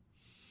coming up,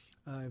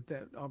 if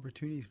that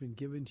opportunity has been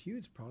given to you,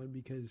 it's probably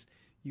because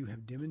you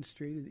have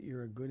demonstrated that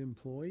you're a good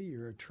employee,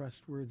 you're a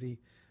trustworthy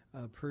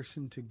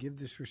person to give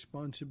this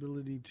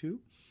responsibility to.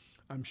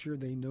 I'm sure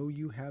they know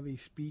you have a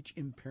speech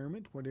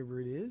impairment, whatever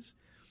it is.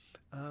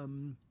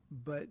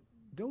 But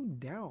don't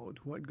doubt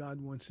what God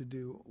wants to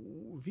do.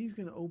 If He's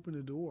going to open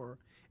a door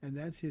and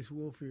that's His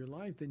will for your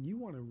life, then you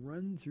want to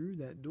run through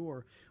that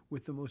door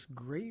with the most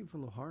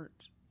grateful of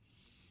hearts.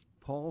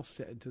 Paul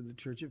said to the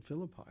church at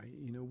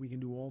Philippi, we can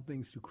do all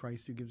things through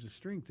Christ who gives us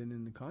strength. And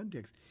in the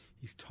context,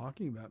 he's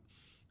talking about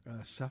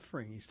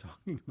suffering. He's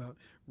talking about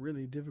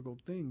really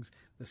difficult things,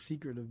 the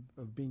secret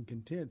of being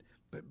content.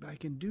 But I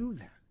can do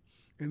that.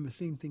 And the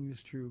same thing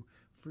is true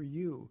for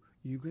you.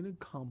 You can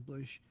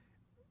accomplish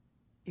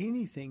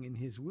anything in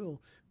his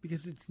will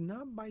because it's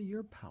not by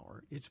your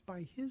power, it's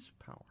by his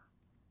power.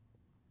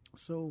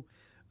 So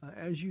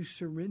as you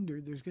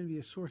surrender, there's going to be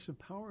a source of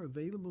power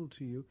available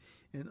to you.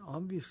 And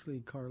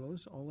obviously,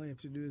 Carlos, all I have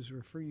to do is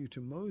refer you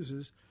to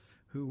Moses,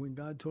 who, when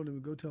God told him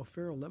to go tell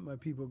Pharaoh, let my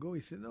people go,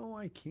 he said, no,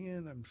 I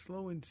can't. I'm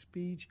slow in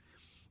speech.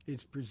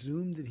 It's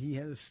presumed that he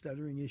had a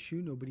stuttering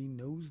issue. Nobody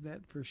knows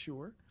that for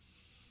sure.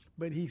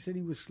 But he said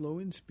he was slow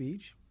in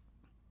speech.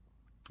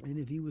 And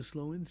if he was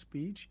slow in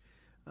speech,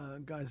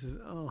 God says,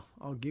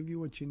 I'll give you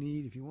what you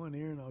need. If you want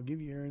Aaron, I'll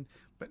give you Aaron.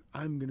 But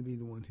I'm going to be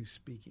the one who's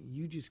speaking.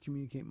 You just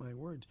communicate my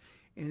words.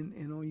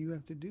 And all you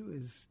have to do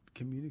is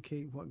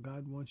communicate what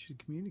God wants you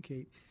to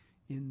communicate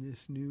in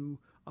this new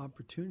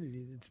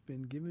opportunity that's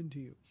been given to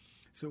you.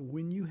 So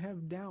when you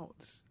have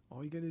doubts,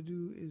 all you got to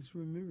do is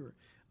remember,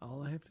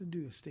 all I have to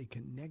do is stay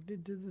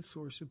connected to the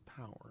source of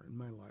power in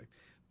my life.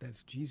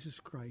 That's Jesus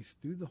Christ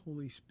through the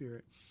Holy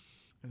Spirit.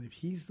 And if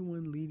he's the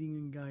one leading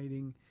and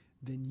guiding,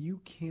 then you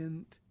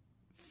can't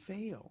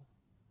fail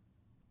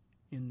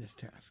in this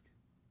task.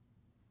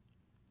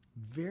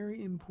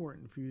 Very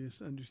important for you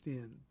to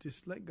understand.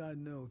 Just let God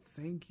know,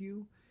 thank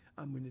you.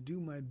 I'm going to do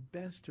my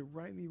best to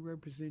rightly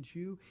represent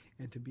you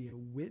and to be a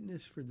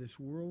witness for this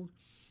world.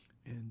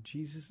 And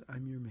Jesus,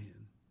 I'm your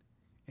man.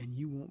 And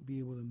you won't be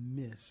able to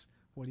miss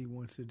what he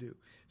wants to do.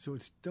 So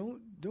it's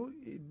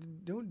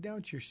don't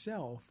doubt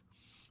yourself,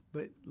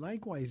 but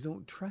likewise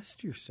don't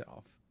trust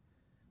yourself.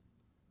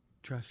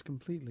 Trust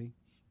completely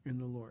in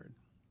the Lord.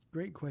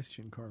 Great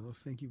question, Carlos.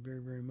 Thank you very,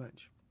 very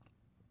much.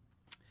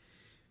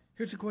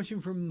 Here's a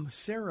question from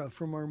Sarah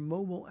from our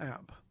mobile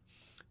app.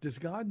 Does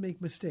God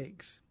make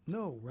mistakes?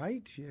 No,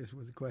 right? She is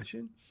with a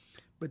question.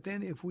 But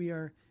then if we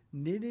are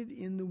knitted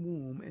in the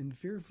womb and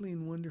fearfully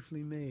and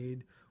wonderfully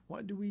made,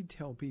 what do we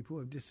tell people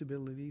of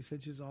disabilities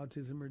such as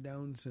autism or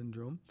Down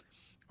syndrome?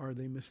 Are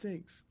they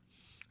mistakes?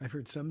 I've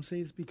heard some say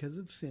it's because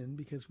of sin,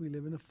 because we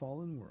live in a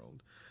fallen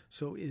world.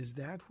 So is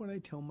that what I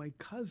tell my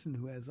cousin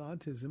who has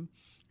autism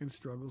and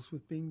struggles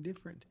with being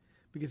different?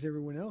 Because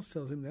everyone else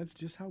tells him that's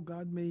just how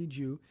God made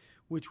you,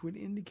 which would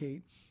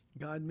indicate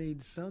God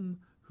made some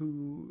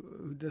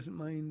who doesn't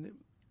mind.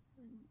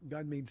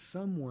 God made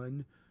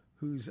someone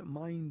whose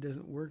mind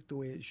doesn't work the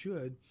way it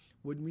should.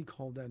 Wouldn't we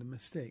call that a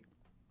mistake?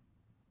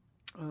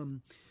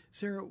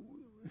 Sarah,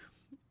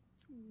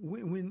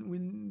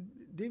 when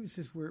David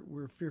says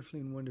we're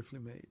fearfully and wonderfully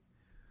made,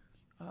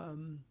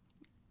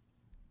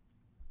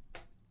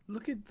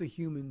 look at the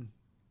human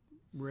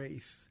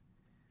race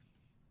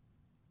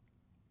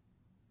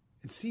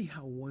and see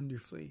how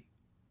wonderfully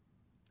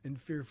and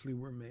fearfully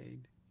we're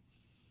made.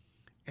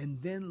 And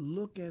then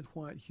look at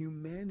what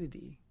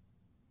humanity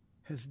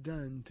has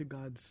done to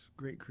God's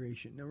great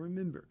creation. Now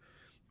remember,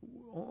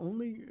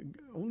 only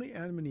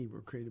Adam and Eve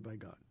were created by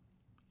God.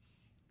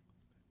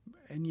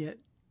 And yet,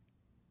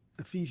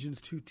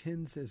 Ephesians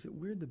 2:10 says that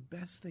we're the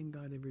best thing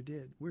God ever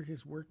did. We're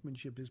his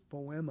workmanship, his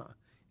poema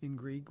in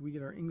Greek. We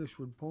get our English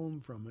word poem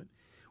from it.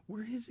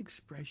 We're his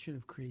expression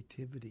of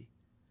creativity.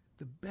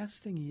 The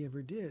best thing he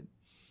ever did.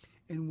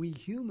 And we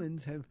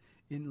humans have,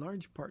 in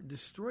large part,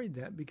 destroyed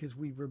that because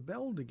we've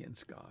rebelled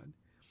against God.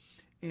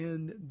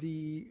 And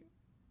the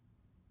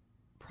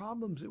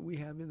problems that we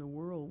have in the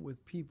world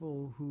with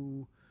people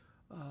who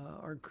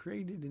are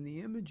created in the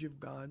image of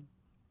God,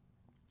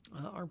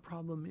 our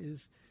problem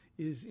is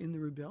in the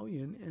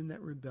rebellion, and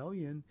that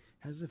rebellion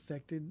has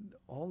affected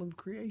all of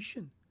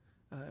creation.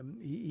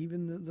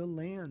 Even the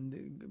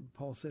land,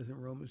 Paul says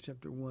in Romans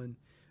chapter 1,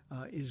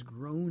 is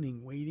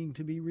groaning, waiting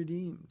to be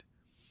redeemed.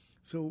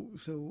 So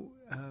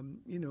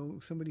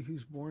somebody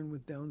who's born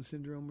with Down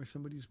syndrome or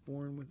somebody who's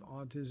born with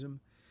autism,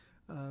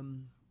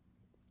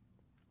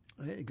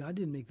 God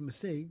didn't make the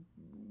mistake.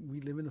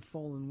 We live in a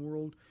fallen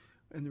world,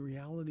 and the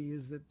reality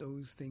is that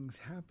those things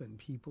happen.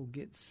 People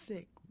get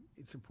sick.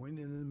 It's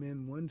appointed that a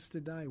man wants to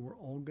die. We're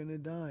all going to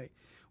die.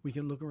 We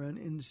can look around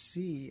and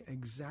see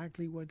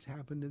exactly what's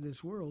happened to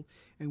this world,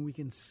 and we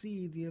can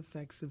see the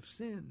effects of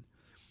sin.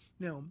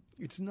 Now,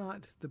 it's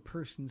not the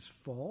person's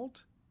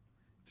fault.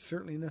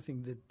 Certainly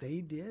nothing that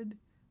they did.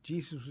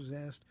 Jesus was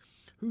asked,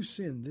 who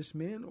sinned, this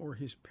man or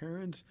his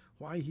parents,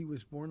 why he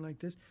was born like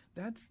this?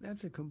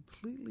 That's a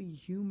completely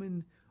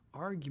human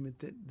argument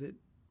that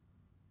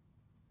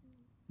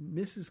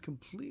misses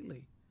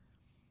completely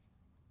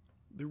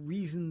the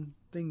reason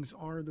things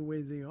are the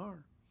way they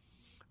are.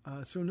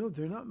 So no,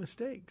 they're not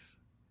mistakes.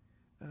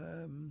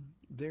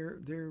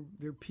 They're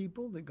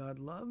people that God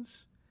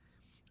loves.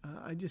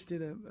 I just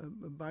did a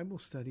Bible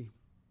study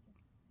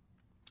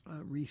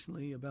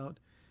recently about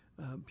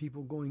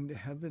people going to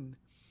heaven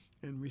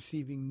and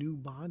receiving new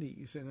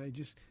bodies, and I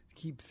just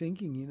keep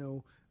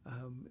thinking,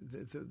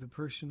 the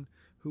person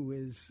who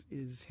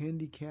is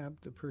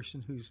handicapped, the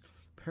person who's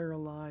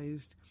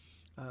paralyzed,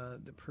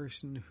 the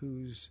person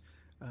who's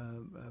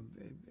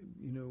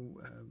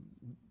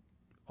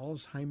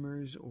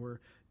Alzheimer's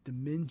or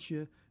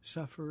dementia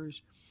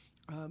sufferers,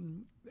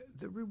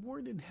 the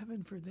reward in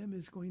heaven for them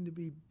is going to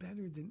be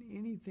better than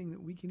anything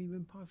that we can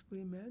even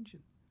possibly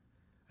imagine.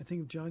 I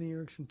think of Johnny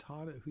Erickson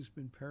Tata, who's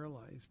been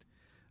paralyzed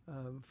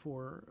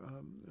for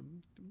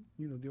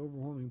the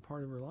overwhelming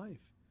part of her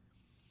life,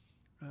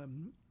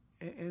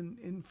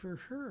 and for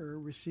her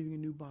receiving a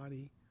new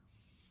body,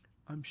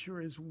 I'm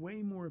sure is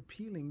way more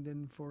appealing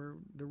than for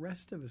the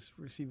rest of us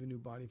receive a new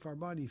body. If our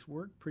bodies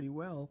work pretty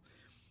well,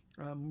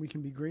 we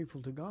can be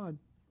grateful to God.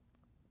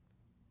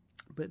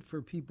 But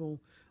for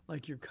people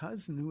like your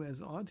cousin who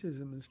has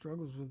autism and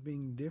struggles with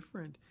being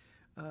different,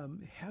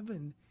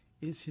 heaven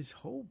is his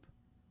hope.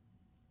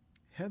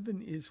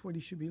 Heaven is what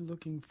he should be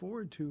looking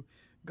forward to.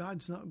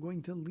 God's not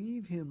going to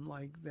leave him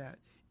like that.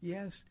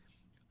 Yes,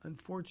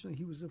 unfortunately,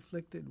 he was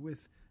afflicted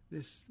with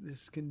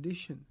this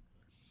condition,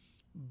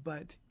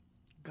 but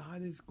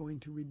God is going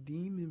to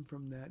redeem him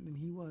from that, and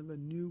he will have a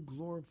new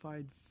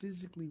glorified,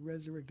 physically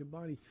resurrected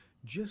body,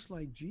 just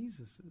like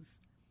Jesus's.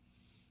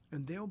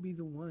 And they'll be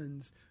the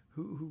ones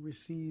who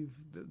receive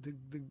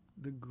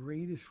the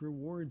greatest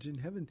rewards in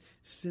heaven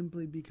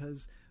simply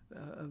because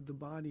of the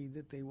body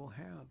that they will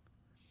have.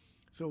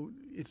 So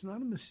it's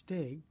not a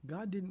mistake.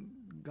 God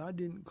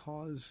didn't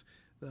cause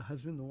the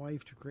husband and the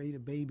wife to create a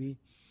baby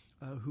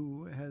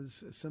who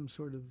has some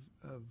sort of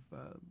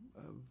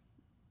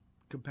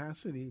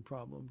capacity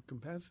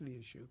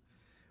issue.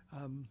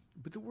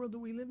 But the world that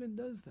we live in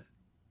does that.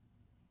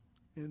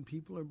 And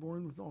people are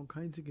born with all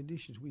kinds of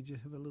conditions. We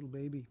just have a little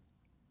baby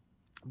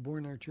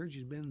born in our church.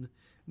 She's been in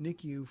the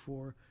NICU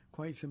for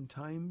quite some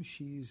time.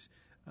 She's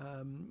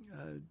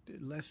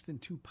less than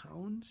 2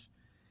 pounds.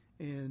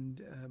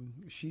 And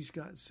she's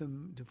got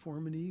some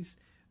deformities.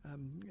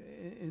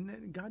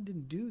 And God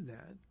didn't do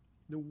that.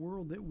 The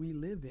world that we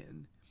live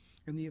in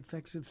and the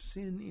effects of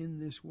sin in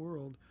this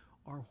world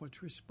are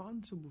what's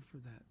responsible for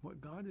that.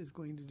 What God is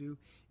going to do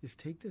is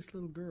take this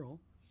little girl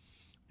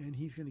and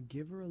he's going to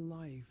give her a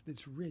life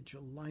that's rich, a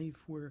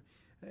life where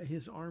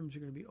his arms are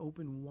going to be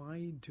open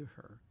wide to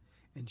her.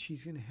 And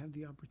she's going to have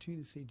the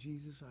opportunity to say,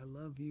 Jesus, I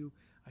love you.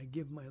 I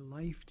give my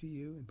life to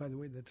you. And by the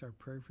way, that's our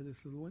prayer for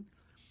this little one.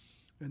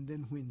 And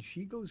then when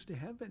she goes to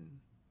heaven,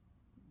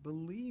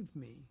 believe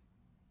me,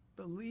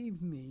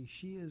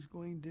 she is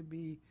going to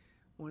be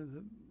one of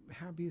the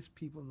happiest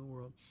people in the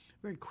world.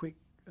 Very quick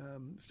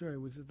story. I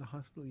was at the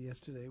hospital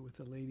yesterday with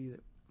a lady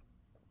that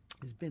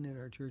has been in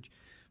our church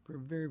for a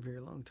very, very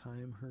long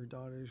time. Her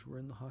daughters were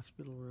in the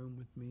hospital room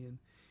with me,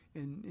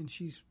 and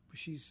she's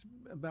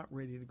about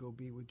ready to go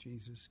be with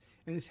Jesus.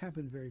 And it's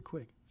happened very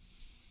quick.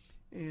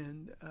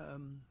 And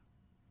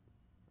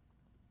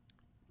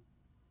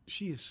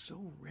she is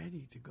so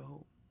ready to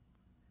go.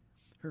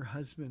 Her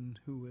husband,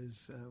 who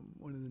was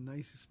one of the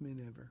nicest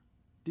men ever,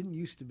 didn't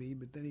used to be,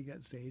 but then he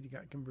got saved, he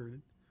got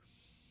converted.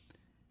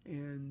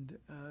 And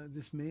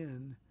this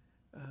man,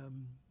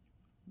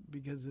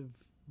 because of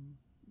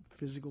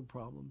physical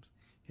problems,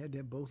 had to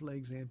have both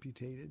legs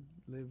amputated,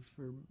 lived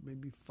for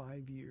maybe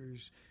 5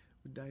 years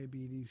with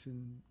diabetes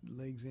and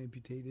legs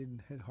amputated,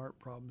 and had heart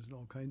problems and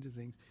all kinds of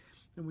things.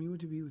 And when he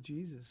went to be with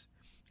Jesus,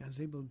 I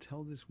was able to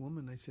tell this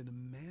woman, I said,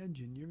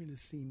 imagine you're going to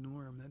see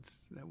Norm,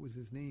 that was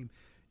his name.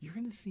 You're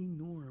going to see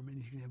Norm,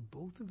 and he's going to have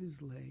both of his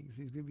legs.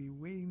 He's going to be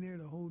waiting there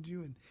to hold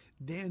you and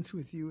dance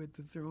with you at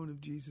the throne of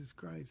Jesus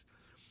Christ.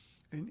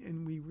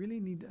 And we really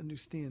need to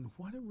understand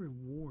what a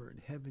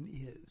reward heaven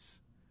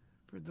is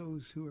for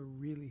those who are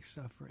really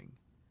suffering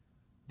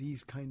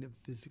these kind of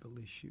physical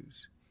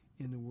issues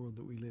in the world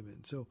that we live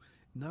in. So,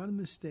 not a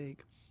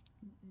mistake.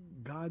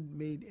 God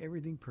made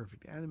everything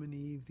perfect. Adam and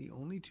Eve, the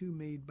only two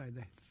made by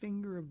the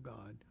finger of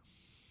God,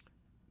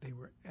 they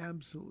were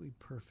absolutely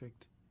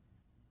perfect.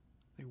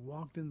 They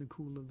walked in the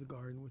cool of the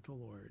garden with the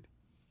Lord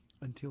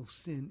until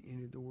sin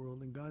entered the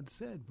world. And God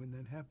said, when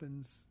that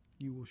happens,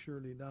 you will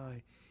surely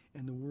die.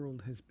 And the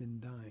world has been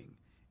dying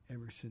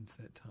ever since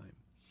that time.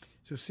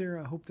 So,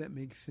 Sarah, I hope that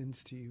makes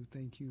sense to you.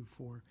 Thank you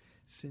for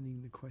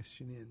sending the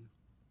question in.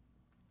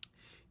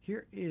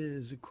 Here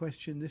is a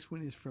question. This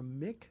one is from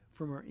Mick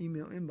from our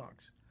email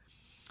inbox.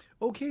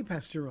 Okay,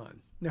 Pastor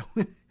Ron. Now,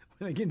 when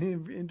I get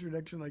an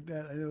introduction like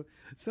that, I know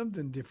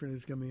something different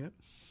is coming up.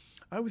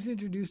 I was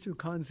introduced to a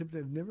concept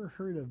I've never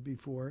heard of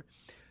before,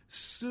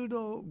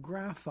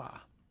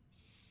 pseudographa.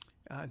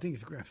 I think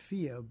it's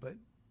graphia, but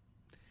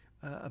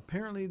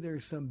apparently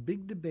there's some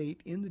big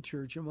debate in the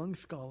church among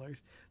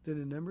scholars that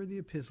a number of the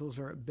epistles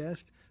are at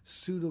best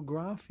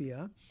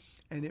pseudographia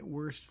and at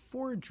worst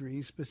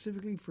forgery,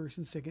 specifically 1st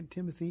and 2nd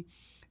Timothy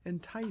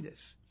and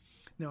Titus.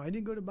 Now, I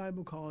didn't go to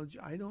Bible college.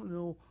 I don't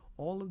know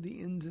all of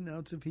the ins and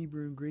outs of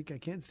Hebrew and Greek. I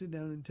can't sit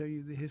down and tell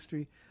you the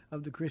history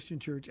of the Christian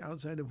church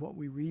outside of what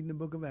we read in the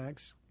book of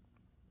Acts.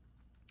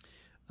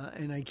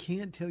 And I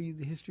can't tell you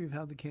the history of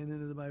how the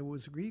canon of the Bible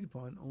was agreed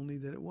upon, only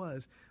that it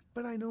was.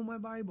 But I know my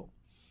Bible.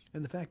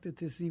 And the fact that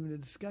this is even a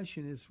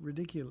discussion is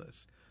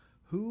ridiculous.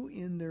 Who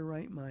in their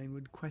right mind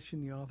would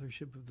question the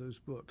authorship of those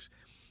books?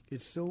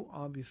 It's so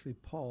obviously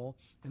Paul,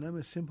 and I'm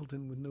a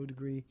simpleton with no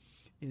degree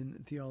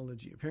in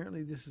theology.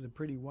 Apparently, this is a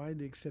pretty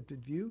widely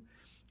accepted view.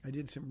 I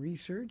did some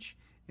research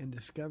and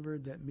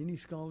discovered that many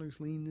scholars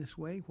lean this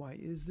way. Why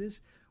is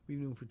this? We've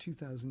known for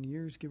 2,000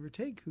 years, give or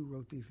take, who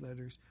wrote these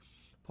letters.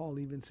 Paul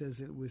even says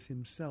it was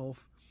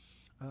himself.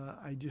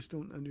 I just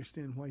don't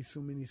understand why so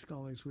many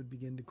scholars would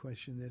begin to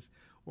question this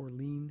or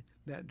lean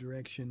that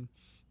direction.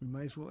 We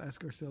might as well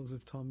ask ourselves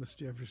if Thomas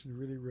Jefferson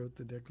really wrote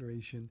the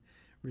Declaration.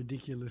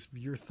 Ridiculous.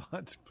 Your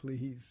thoughts,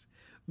 please.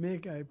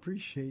 Mick, I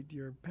appreciate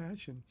your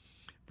passion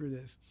for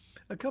this.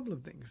 A couple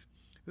of things.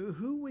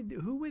 Who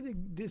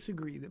would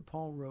disagree that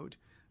Paul wrote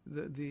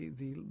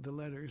the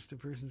letters to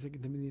 1st and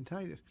 2nd Timothy and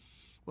Titus?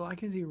 Well, I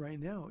can see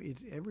right now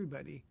it's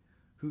everybody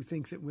who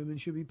thinks that women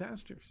should be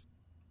pastors.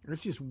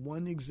 That's just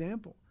one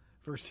example.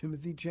 1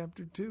 Timothy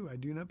chapter 2, I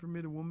do not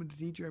permit a woman to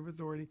teach or have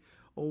authority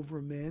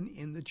over men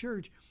in the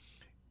church.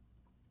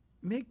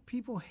 Make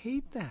people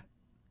hate that.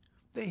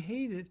 They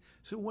hate it.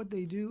 So what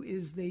they do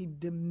is they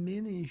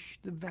diminish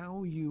the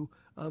value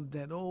of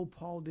that. Oh,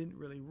 Paul didn't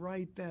really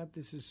write that.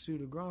 This is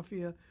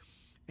pseudographia.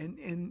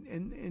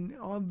 And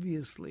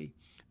obviously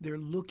they're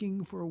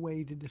looking for a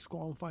way to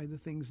disqualify the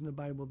things in the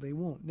Bible they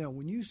won't. Now,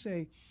 when you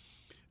say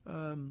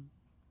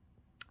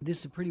this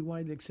is a pretty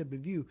widely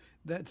accepted view,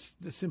 that's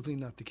simply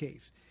not the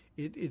case.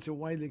 It's a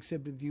widely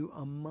accepted view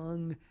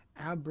among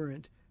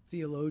aberrant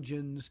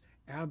theologians,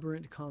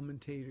 aberrant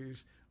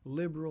commentators,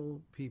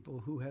 liberal people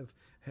who have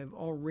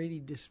already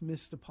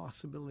dismissed the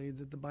possibility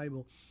that the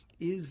Bible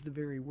is the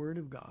very Word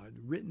of God,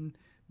 written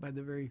by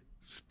the very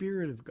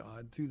Spirit of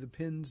God through the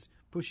pens,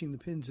 pushing the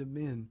pens of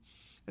men.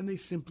 And they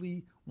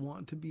simply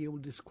want to be able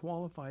to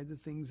disqualify the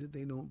things that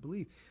they don't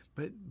believe.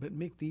 But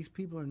Mick, these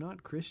people are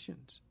not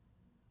Christians.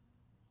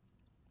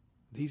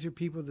 These are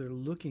people that are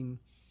looking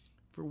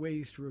for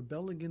ways to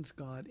rebel against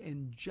God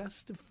and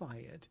justify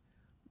it,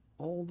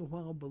 all the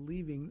while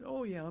believing,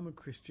 oh yeah, I'm a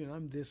Christian,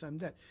 I'm this, I'm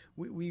that.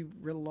 We've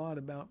read a lot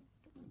about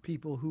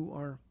people who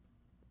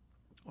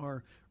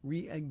are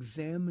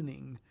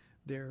re-examining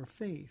their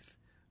faith.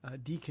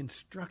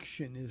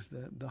 Deconstruction is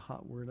the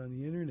hot word on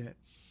the internet.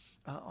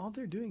 All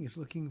they're doing is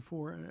looking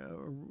for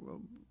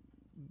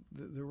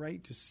the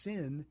right to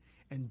sin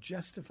and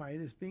justify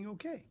it as being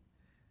okay.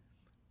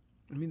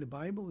 I mean, the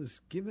Bible is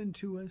given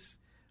to us.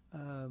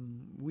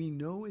 We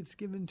know it's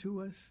given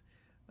to us.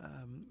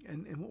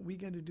 And what we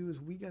got to do is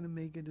we got to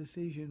make a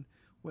decision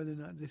whether or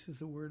not this is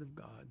the Word of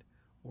God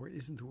or it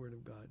isn't the Word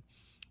of God.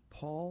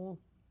 Paul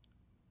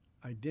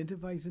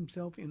identifies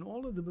himself in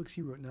all of the books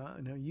he wrote.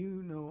 Now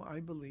you know,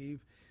 I believe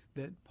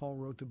that Paul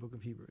wrote the book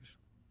of Hebrews.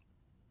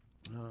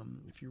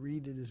 If you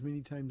read it as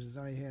many times as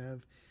I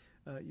have,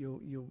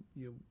 you'll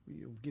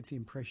get the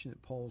impression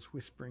that Paul's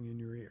whispering in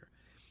your ear.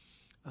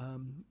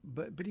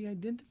 But he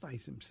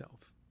identifies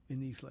himself in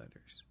these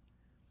letters.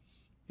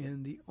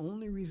 And the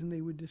only reason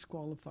they would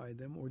disqualify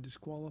them or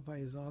disqualify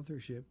his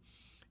authorship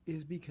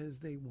is because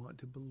they want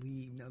to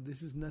believe. Now,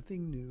 this is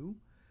nothing new.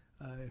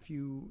 If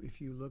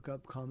you look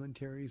up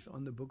commentaries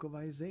on the book of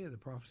Isaiah, the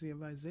prophecy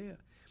of Isaiah,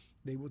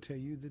 they will tell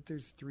you that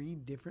there's 3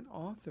 different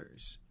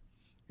authors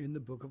in the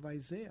book of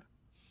Isaiah.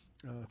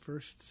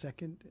 First,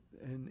 second,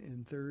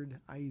 and third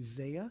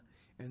Isaiah,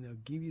 and they'll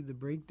give you the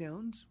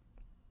breakdowns.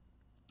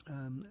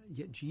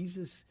 Yet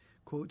Jesus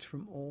quotes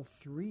from all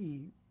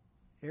 3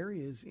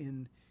 areas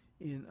in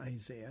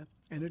Isaiah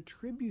and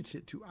attributes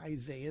it to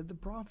Isaiah the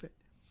prophet.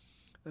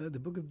 The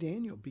book of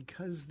Daniel,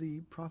 because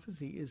the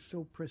prophecy is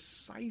so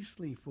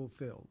precisely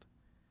fulfilled.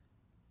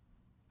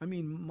 I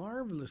mean,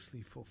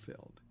 marvelously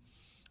fulfilled.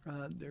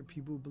 There are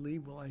people who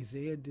believe, well,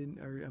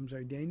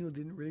 Daniel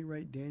didn't really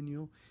write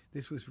Daniel.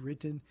 This was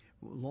written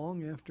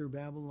long after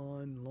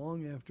Babylon,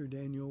 long after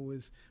Daniel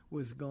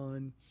was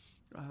gone,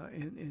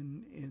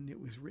 and it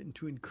was written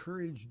to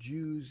encourage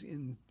Jews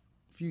in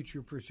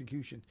future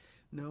persecution.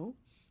 No,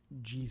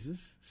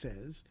 Jesus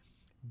says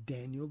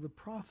Daniel the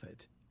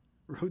prophet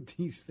wrote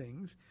these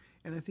things,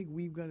 and I think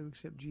we've got to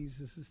accept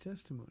Jesus'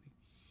 testimony.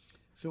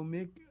 So,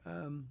 Mick,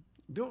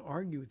 don't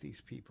argue with these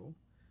people.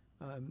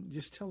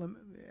 Just tell them,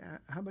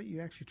 how about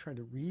you actually try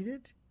to read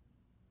it?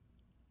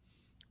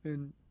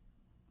 And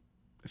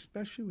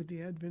especially with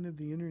the advent of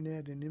the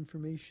internet and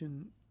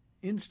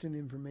instant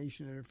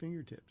information at our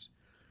fingertips,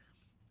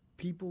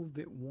 people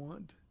that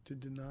want to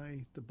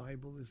deny the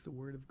Bible is the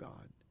Word of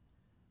God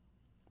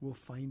will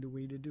find a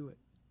way to do it.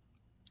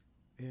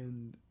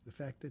 And the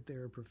fact that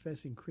they're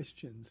professing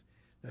Christians,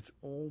 that's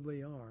all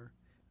they are.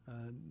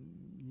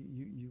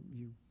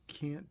 You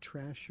can't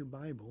trash your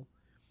Bible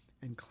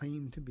and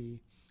claim to be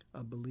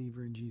a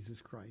believer in Jesus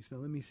Christ. Now,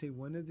 let me say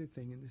one other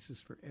thing, and this is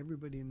for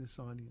everybody in this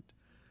audience.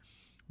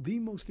 The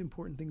most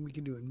important thing we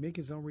can do, and Mick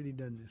has already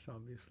done this,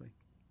 obviously,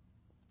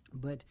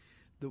 but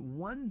the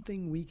one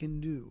thing we can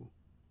do,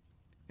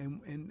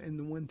 and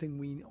the one thing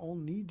we all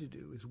need to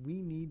do, is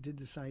we need to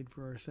decide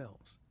for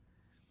ourselves.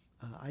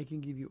 I can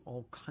give you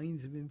all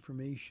kinds of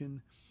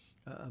information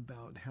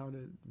about how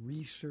to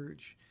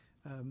research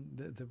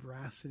the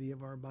veracity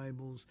of our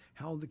Bibles,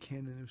 how the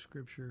canon of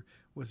Scripture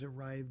was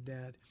arrived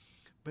at.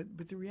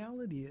 But the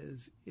reality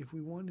is, if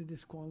we want to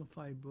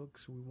disqualify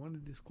books, or we want to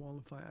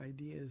disqualify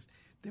ideas,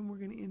 then we're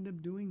going to end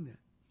up doing that.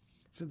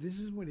 So this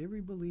is what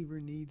every believer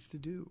needs to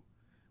do.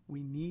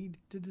 We need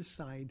to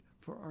decide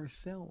for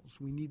ourselves.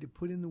 We need to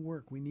put in the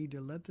work. We need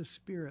to let the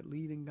Spirit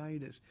lead and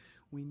guide us.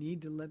 We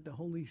need to let the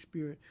Holy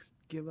Spirit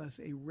give us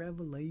a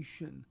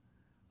revelation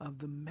of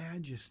the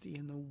majesty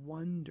and the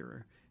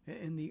wonder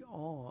and the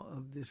awe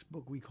of this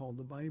book we call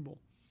the Bible.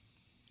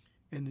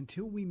 And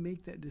until we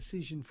make that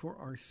decision for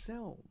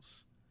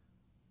ourselves,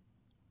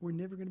 we're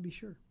never going to be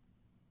sure.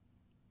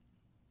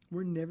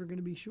 We're never going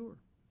to be sure.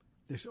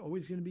 There's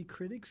always going to be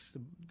critics.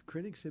 The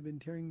critics have been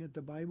tearing at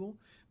the Bible.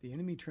 The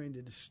enemy trying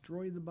to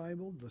destroy the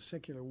Bible. The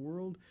secular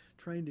world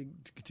trying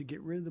to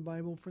get rid of the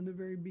Bible from the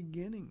very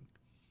beginning.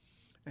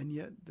 And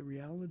yet the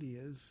reality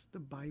is the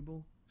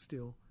Bible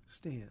still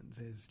stands,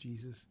 as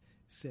Jesus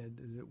said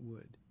that it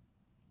would.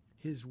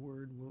 His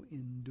word will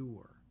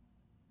endure.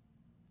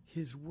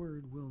 His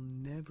word will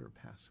never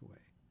pass away.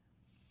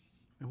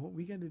 And what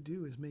we got to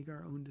do is make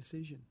our own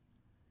decision.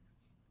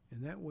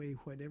 And that way,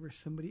 whatever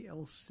somebody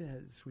else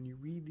says when you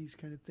read these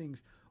kind of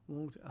things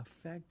won't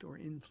affect or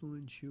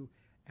influence you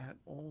at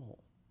all.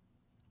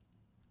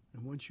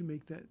 And once you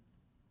make that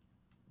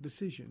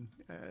decision,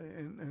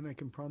 and I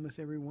can promise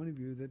every one of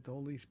you that the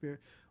Holy Spirit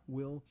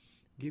will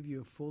give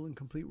you a full and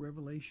complete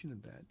revelation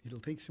of that. It'll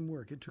take some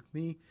work. It took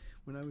me,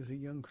 when I was a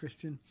young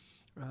Christian,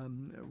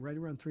 right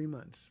around 3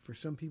 months. For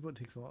some people, it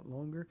takes a lot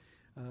longer.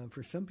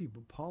 For some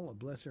people, Paula,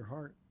 bless her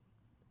heart,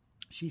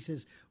 she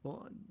says,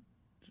 well,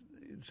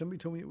 somebody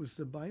told me it was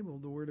the Bible,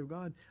 the Word of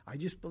God. I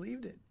just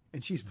believed it,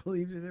 and she's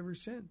believed it ever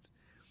since.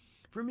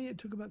 For me, it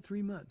took about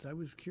 3 months. I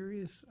was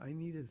curious. I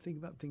needed to think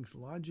about things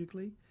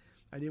logically.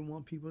 I didn't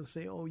want people to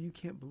say, oh, you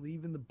can't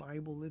believe in the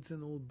Bible. It's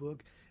an old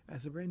book.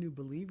 As a brand new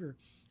believer,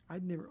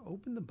 I'd never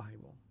opened the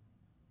Bible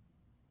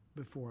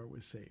before I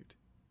was saved.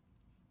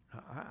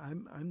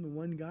 I'm the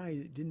one guy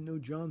that didn't know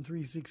John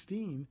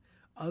 3:16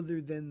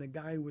 other than the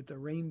guy with the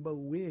rainbow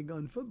wig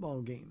on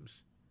football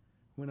games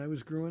when I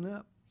was growing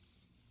up.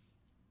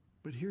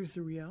 But here's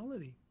the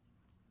reality.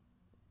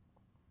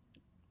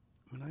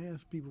 When I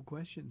ask people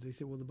questions, they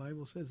say, well, the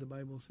Bible says, the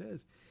Bible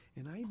says.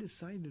 And I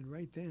decided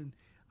right then,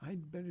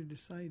 I'd better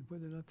decide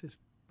whether or not this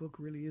book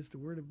really is the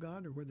Word of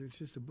God or whether it's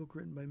just a book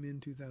written by men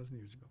 2,000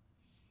 years ago.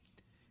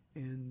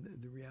 And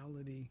the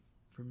reality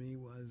for me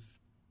was,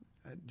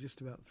 at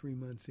just about 3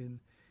 months in,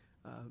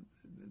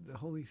 the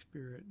Holy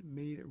Spirit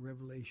made a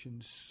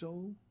revelation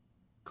so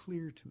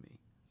clear to me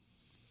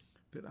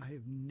that I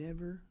have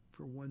never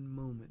for one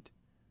moment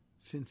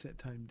since that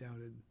time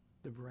doubted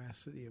the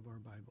veracity of our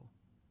Bible.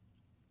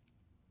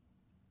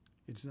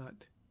 It's not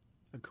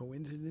a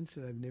coincidence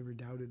that I've never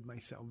doubted my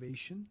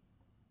salvation,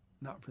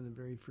 not from the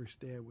very first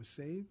day I was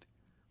saved.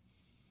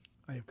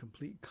 I have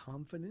complete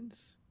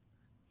confidence.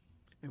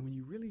 And when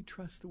you really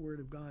trust the Word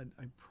of God,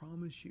 I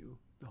promise you,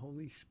 the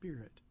Holy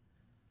Spirit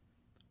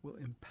will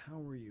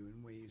empower you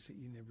in ways that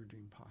you never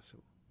dreamed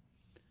possible.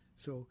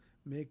 So,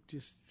 Mick,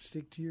 just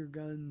stick to your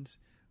guns,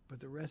 but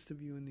the rest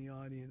of you in the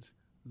audience,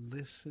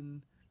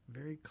 listen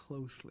very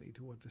closely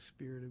to what the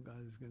Spirit of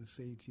God is going to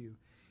say to you,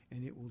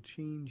 and it will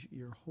change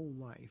your whole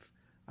life.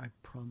 I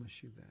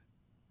promise you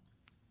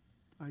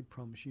that. I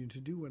promise you. To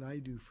do what I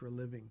do for a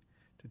living,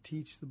 to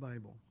teach the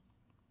Bible,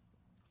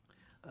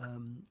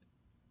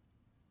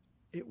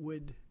 it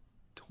would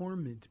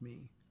torment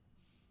me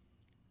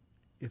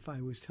if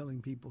I was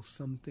telling people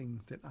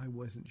something that I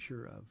wasn't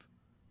sure of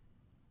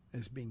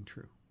as being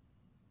true.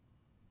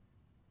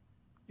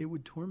 It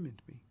would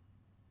torment me.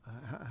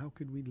 How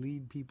could we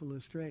lead people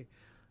astray?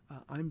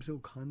 I'm so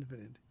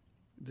confident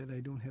that I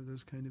don't have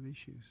those kind of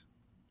issues.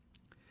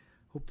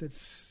 Hope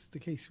that's the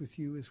case with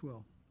you as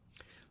well.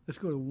 Let's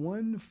go to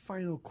one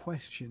final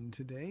question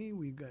today.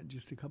 We've got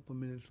just a couple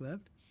of minutes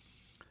left.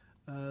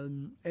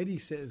 Eddie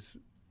says,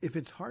 if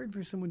it's hard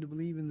for someone to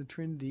believe in the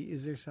Trinity,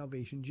 is their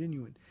salvation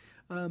genuine?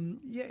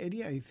 Yeah,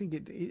 Eddie, I think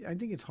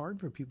it's hard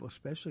for people,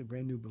 especially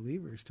brand new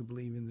believers, to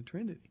believe in the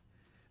Trinity.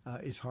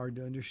 It's hard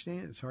to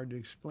understand. It's hard to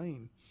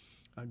explain.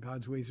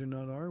 God's ways are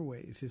not our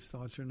ways. His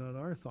thoughts are not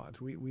our thoughts.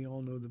 We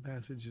all know the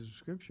passages of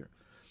Scripture.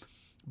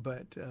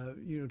 But,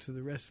 to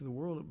the rest of the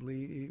world,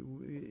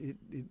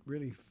 it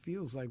really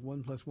feels like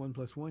 1 + 1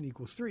 + 1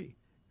 = 3.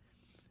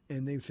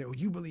 And they say, oh,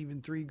 you believe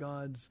in 3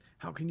 gods.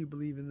 How can you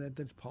believe in that?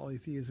 That's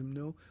polytheism.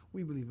 No,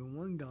 we believe in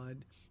one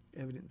God,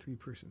 evident in 3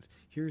 persons.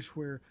 Here's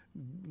where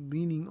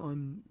leaning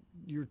on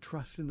your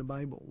trust in the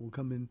Bible will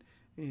come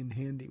in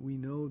handy. We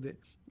know that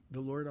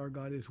the Lord our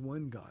God is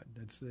one God.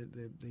 That's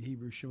the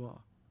Hebrew Shema.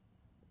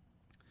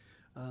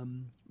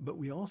 But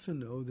we also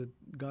know that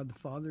God the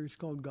Father is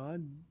called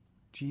God.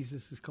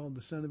 Jesus is called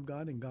the Son of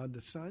God and God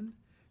the Son.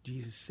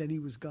 Jesus said he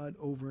was God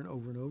over and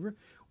over and over.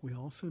 We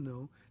also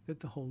know that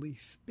the Holy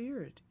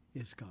Spirit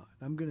is God.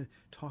 I'm going to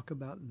talk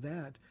about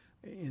that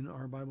in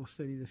our Bible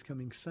study this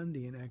coming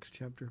Sunday in Acts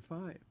chapter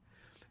 5.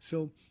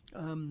 So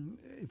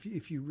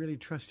if you really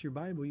trust your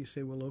Bible, you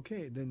say, well,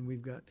 okay, then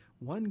we've got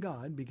one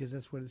God, because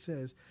that's what it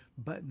says,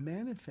 but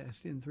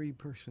manifest in 3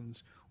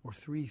 persons or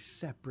 3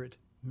 separate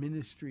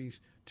ministries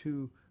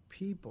to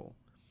people.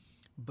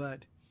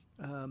 But,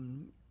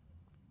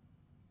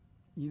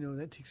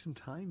 that takes some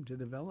time to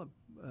develop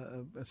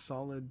a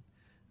solid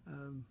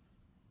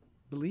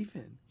belief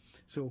in.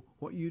 So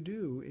what you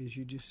do is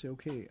you just say,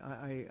 okay,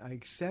 I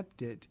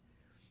accept it,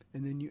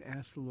 and then you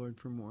ask the Lord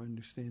for more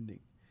understanding.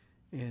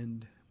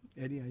 And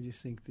Eddie, I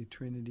just think the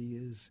Trinity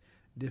is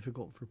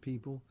difficult for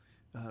people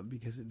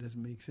because it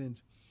doesn't make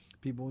sense.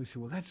 People always say,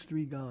 well, that's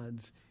three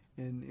gods.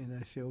 And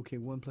I say, okay,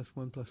 1 +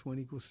 1 +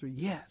 1 = 3.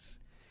 Yes.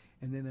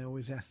 And then I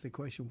always ask the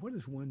question, what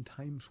is 1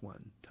 ×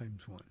 1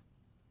 × 1?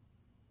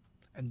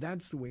 And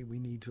that's the way we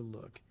need to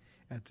look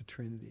at the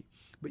Trinity.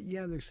 But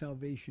yeah, their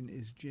salvation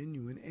is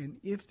genuine. And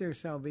if their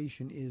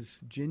salvation is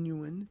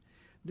genuine,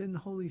 then the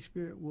Holy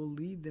Spirit will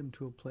lead them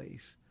to a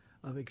place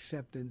of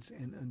acceptance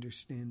and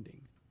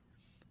understanding.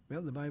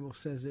 Well, the Bible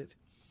says it.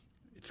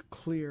 It's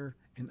clear,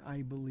 and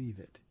I believe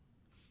it.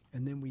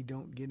 And then we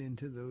don't get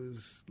into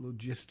those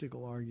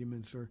logistical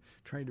arguments or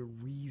try to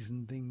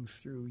reason things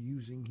through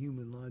using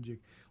human logic.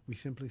 We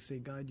simply say,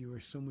 God, you are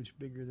so much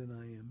bigger than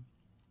I am.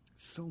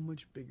 So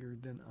much bigger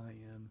than I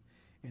am.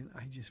 And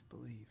I just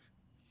believe.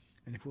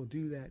 And if we'll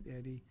do that,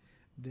 Eddie,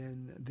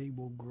 then they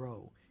will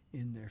grow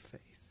in their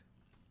faith.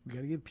 We've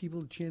got to give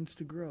people a chance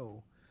to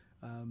grow.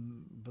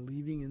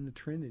 Believing in the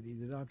Trinity,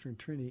 the doctrine of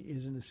Trinity,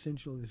 is an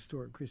essential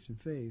historic Christian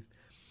faith.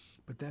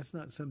 But that's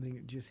not something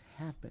that just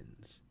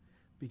happens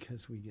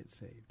because we get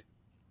saved.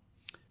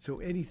 So,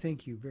 Eddie,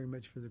 thank you very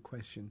much for the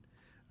question.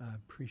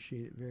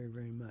 Appreciate it very,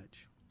 very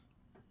much.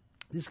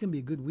 This is going to be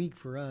a good week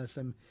for us.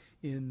 I'm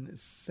in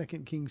 2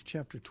 Kings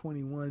chapter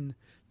 21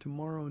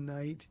 tomorrow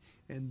night,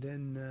 and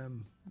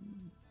then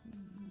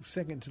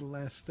second to the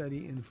last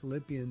study in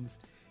Philippians,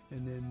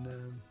 and then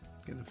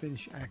going to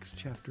finish Acts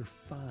chapter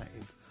 5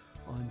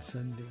 on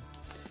Sunday.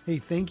 Hey,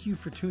 thank you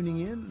for tuning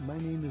in. My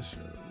name is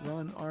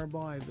Ron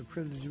Arbaugh. I have the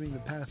privilege of being the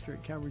pastor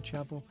at Calvary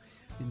Chapel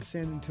in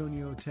San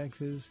Antonio,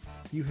 Texas.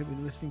 You have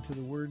been listening to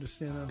the Word to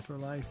Stand On for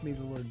Life. May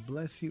the Lord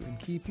bless you and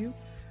keep you.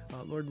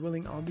 Lord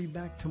willing, I'll be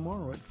back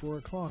tomorrow at 4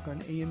 o'clock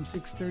on AM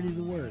 630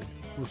 The Word.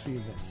 We'll see you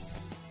then.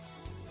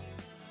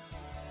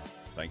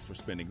 Thanks for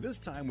spending this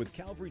time with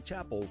Calvary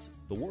Chapel's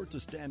The Word to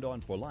Stand On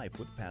for Life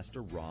with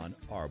Pastor Ron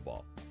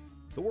Arbaugh.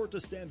 The Word to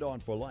Stand On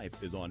for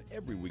Life is on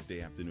every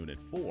weekday afternoon at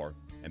 4,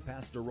 and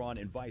Pastor Ron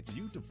invites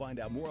you to find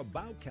out more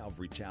about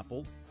Calvary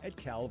Chapel at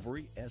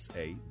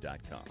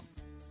calvarysa.com.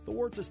 The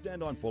Word to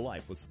Stand On for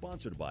Life was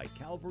sponsored by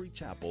Calvary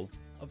Chapel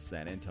of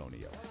San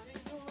Antonio.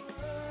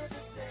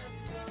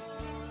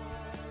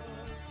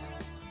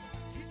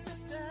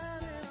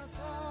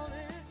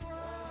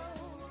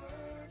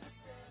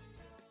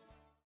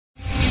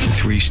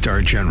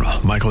 3-star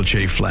General Michael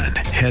J. Flynn,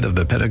 head of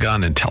the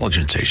Pentagon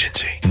Intelligence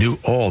Agency, knew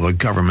all the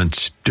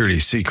government's dirty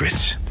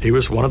secrets. He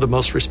was one of the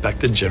most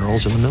respected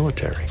generals in the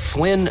military.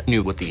 Flynn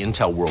knew what the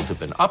intel world had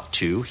been up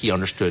to. He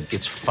understood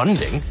its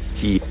funding.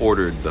 He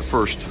ordered the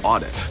first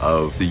audit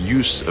of the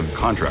use of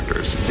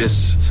contractors.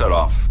 This set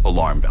off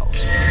alarm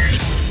bells.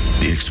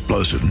 The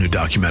explosive new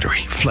documentary,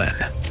 Flynn,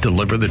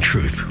 Deliver the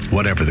Truth,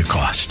 Whatever the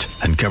Cost,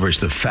 uncovers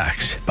the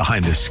facts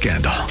behind this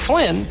scandal.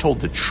 Flynn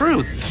told the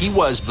truth. He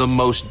was the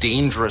most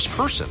dangerous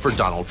person for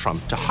Donald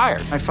Trump to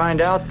hire. I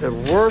find out the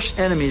worst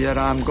enemy that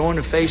I'm going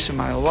to face in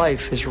my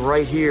life is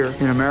right here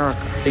in America.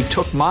 They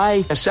took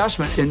my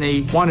assessment and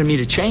they wanted me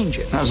to change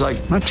it. And I was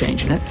like, I'm not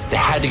changing it. They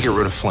had to get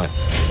rid of Flynn.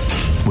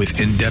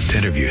 With in-depth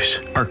interviews,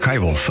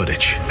 archival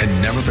footage,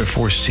 and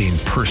never-before-seen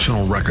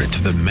personal records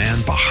of the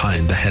man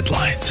behind the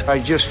headlines. I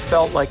just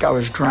felt like I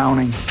was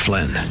drowning.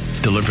 Flynn,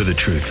 Deliver the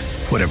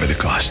Truth, Whatever the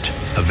Cost.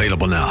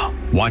 Available now.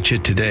 Watch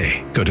it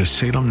today. Go to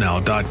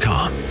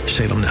salemnow.com.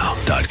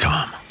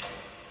 salemnow.com.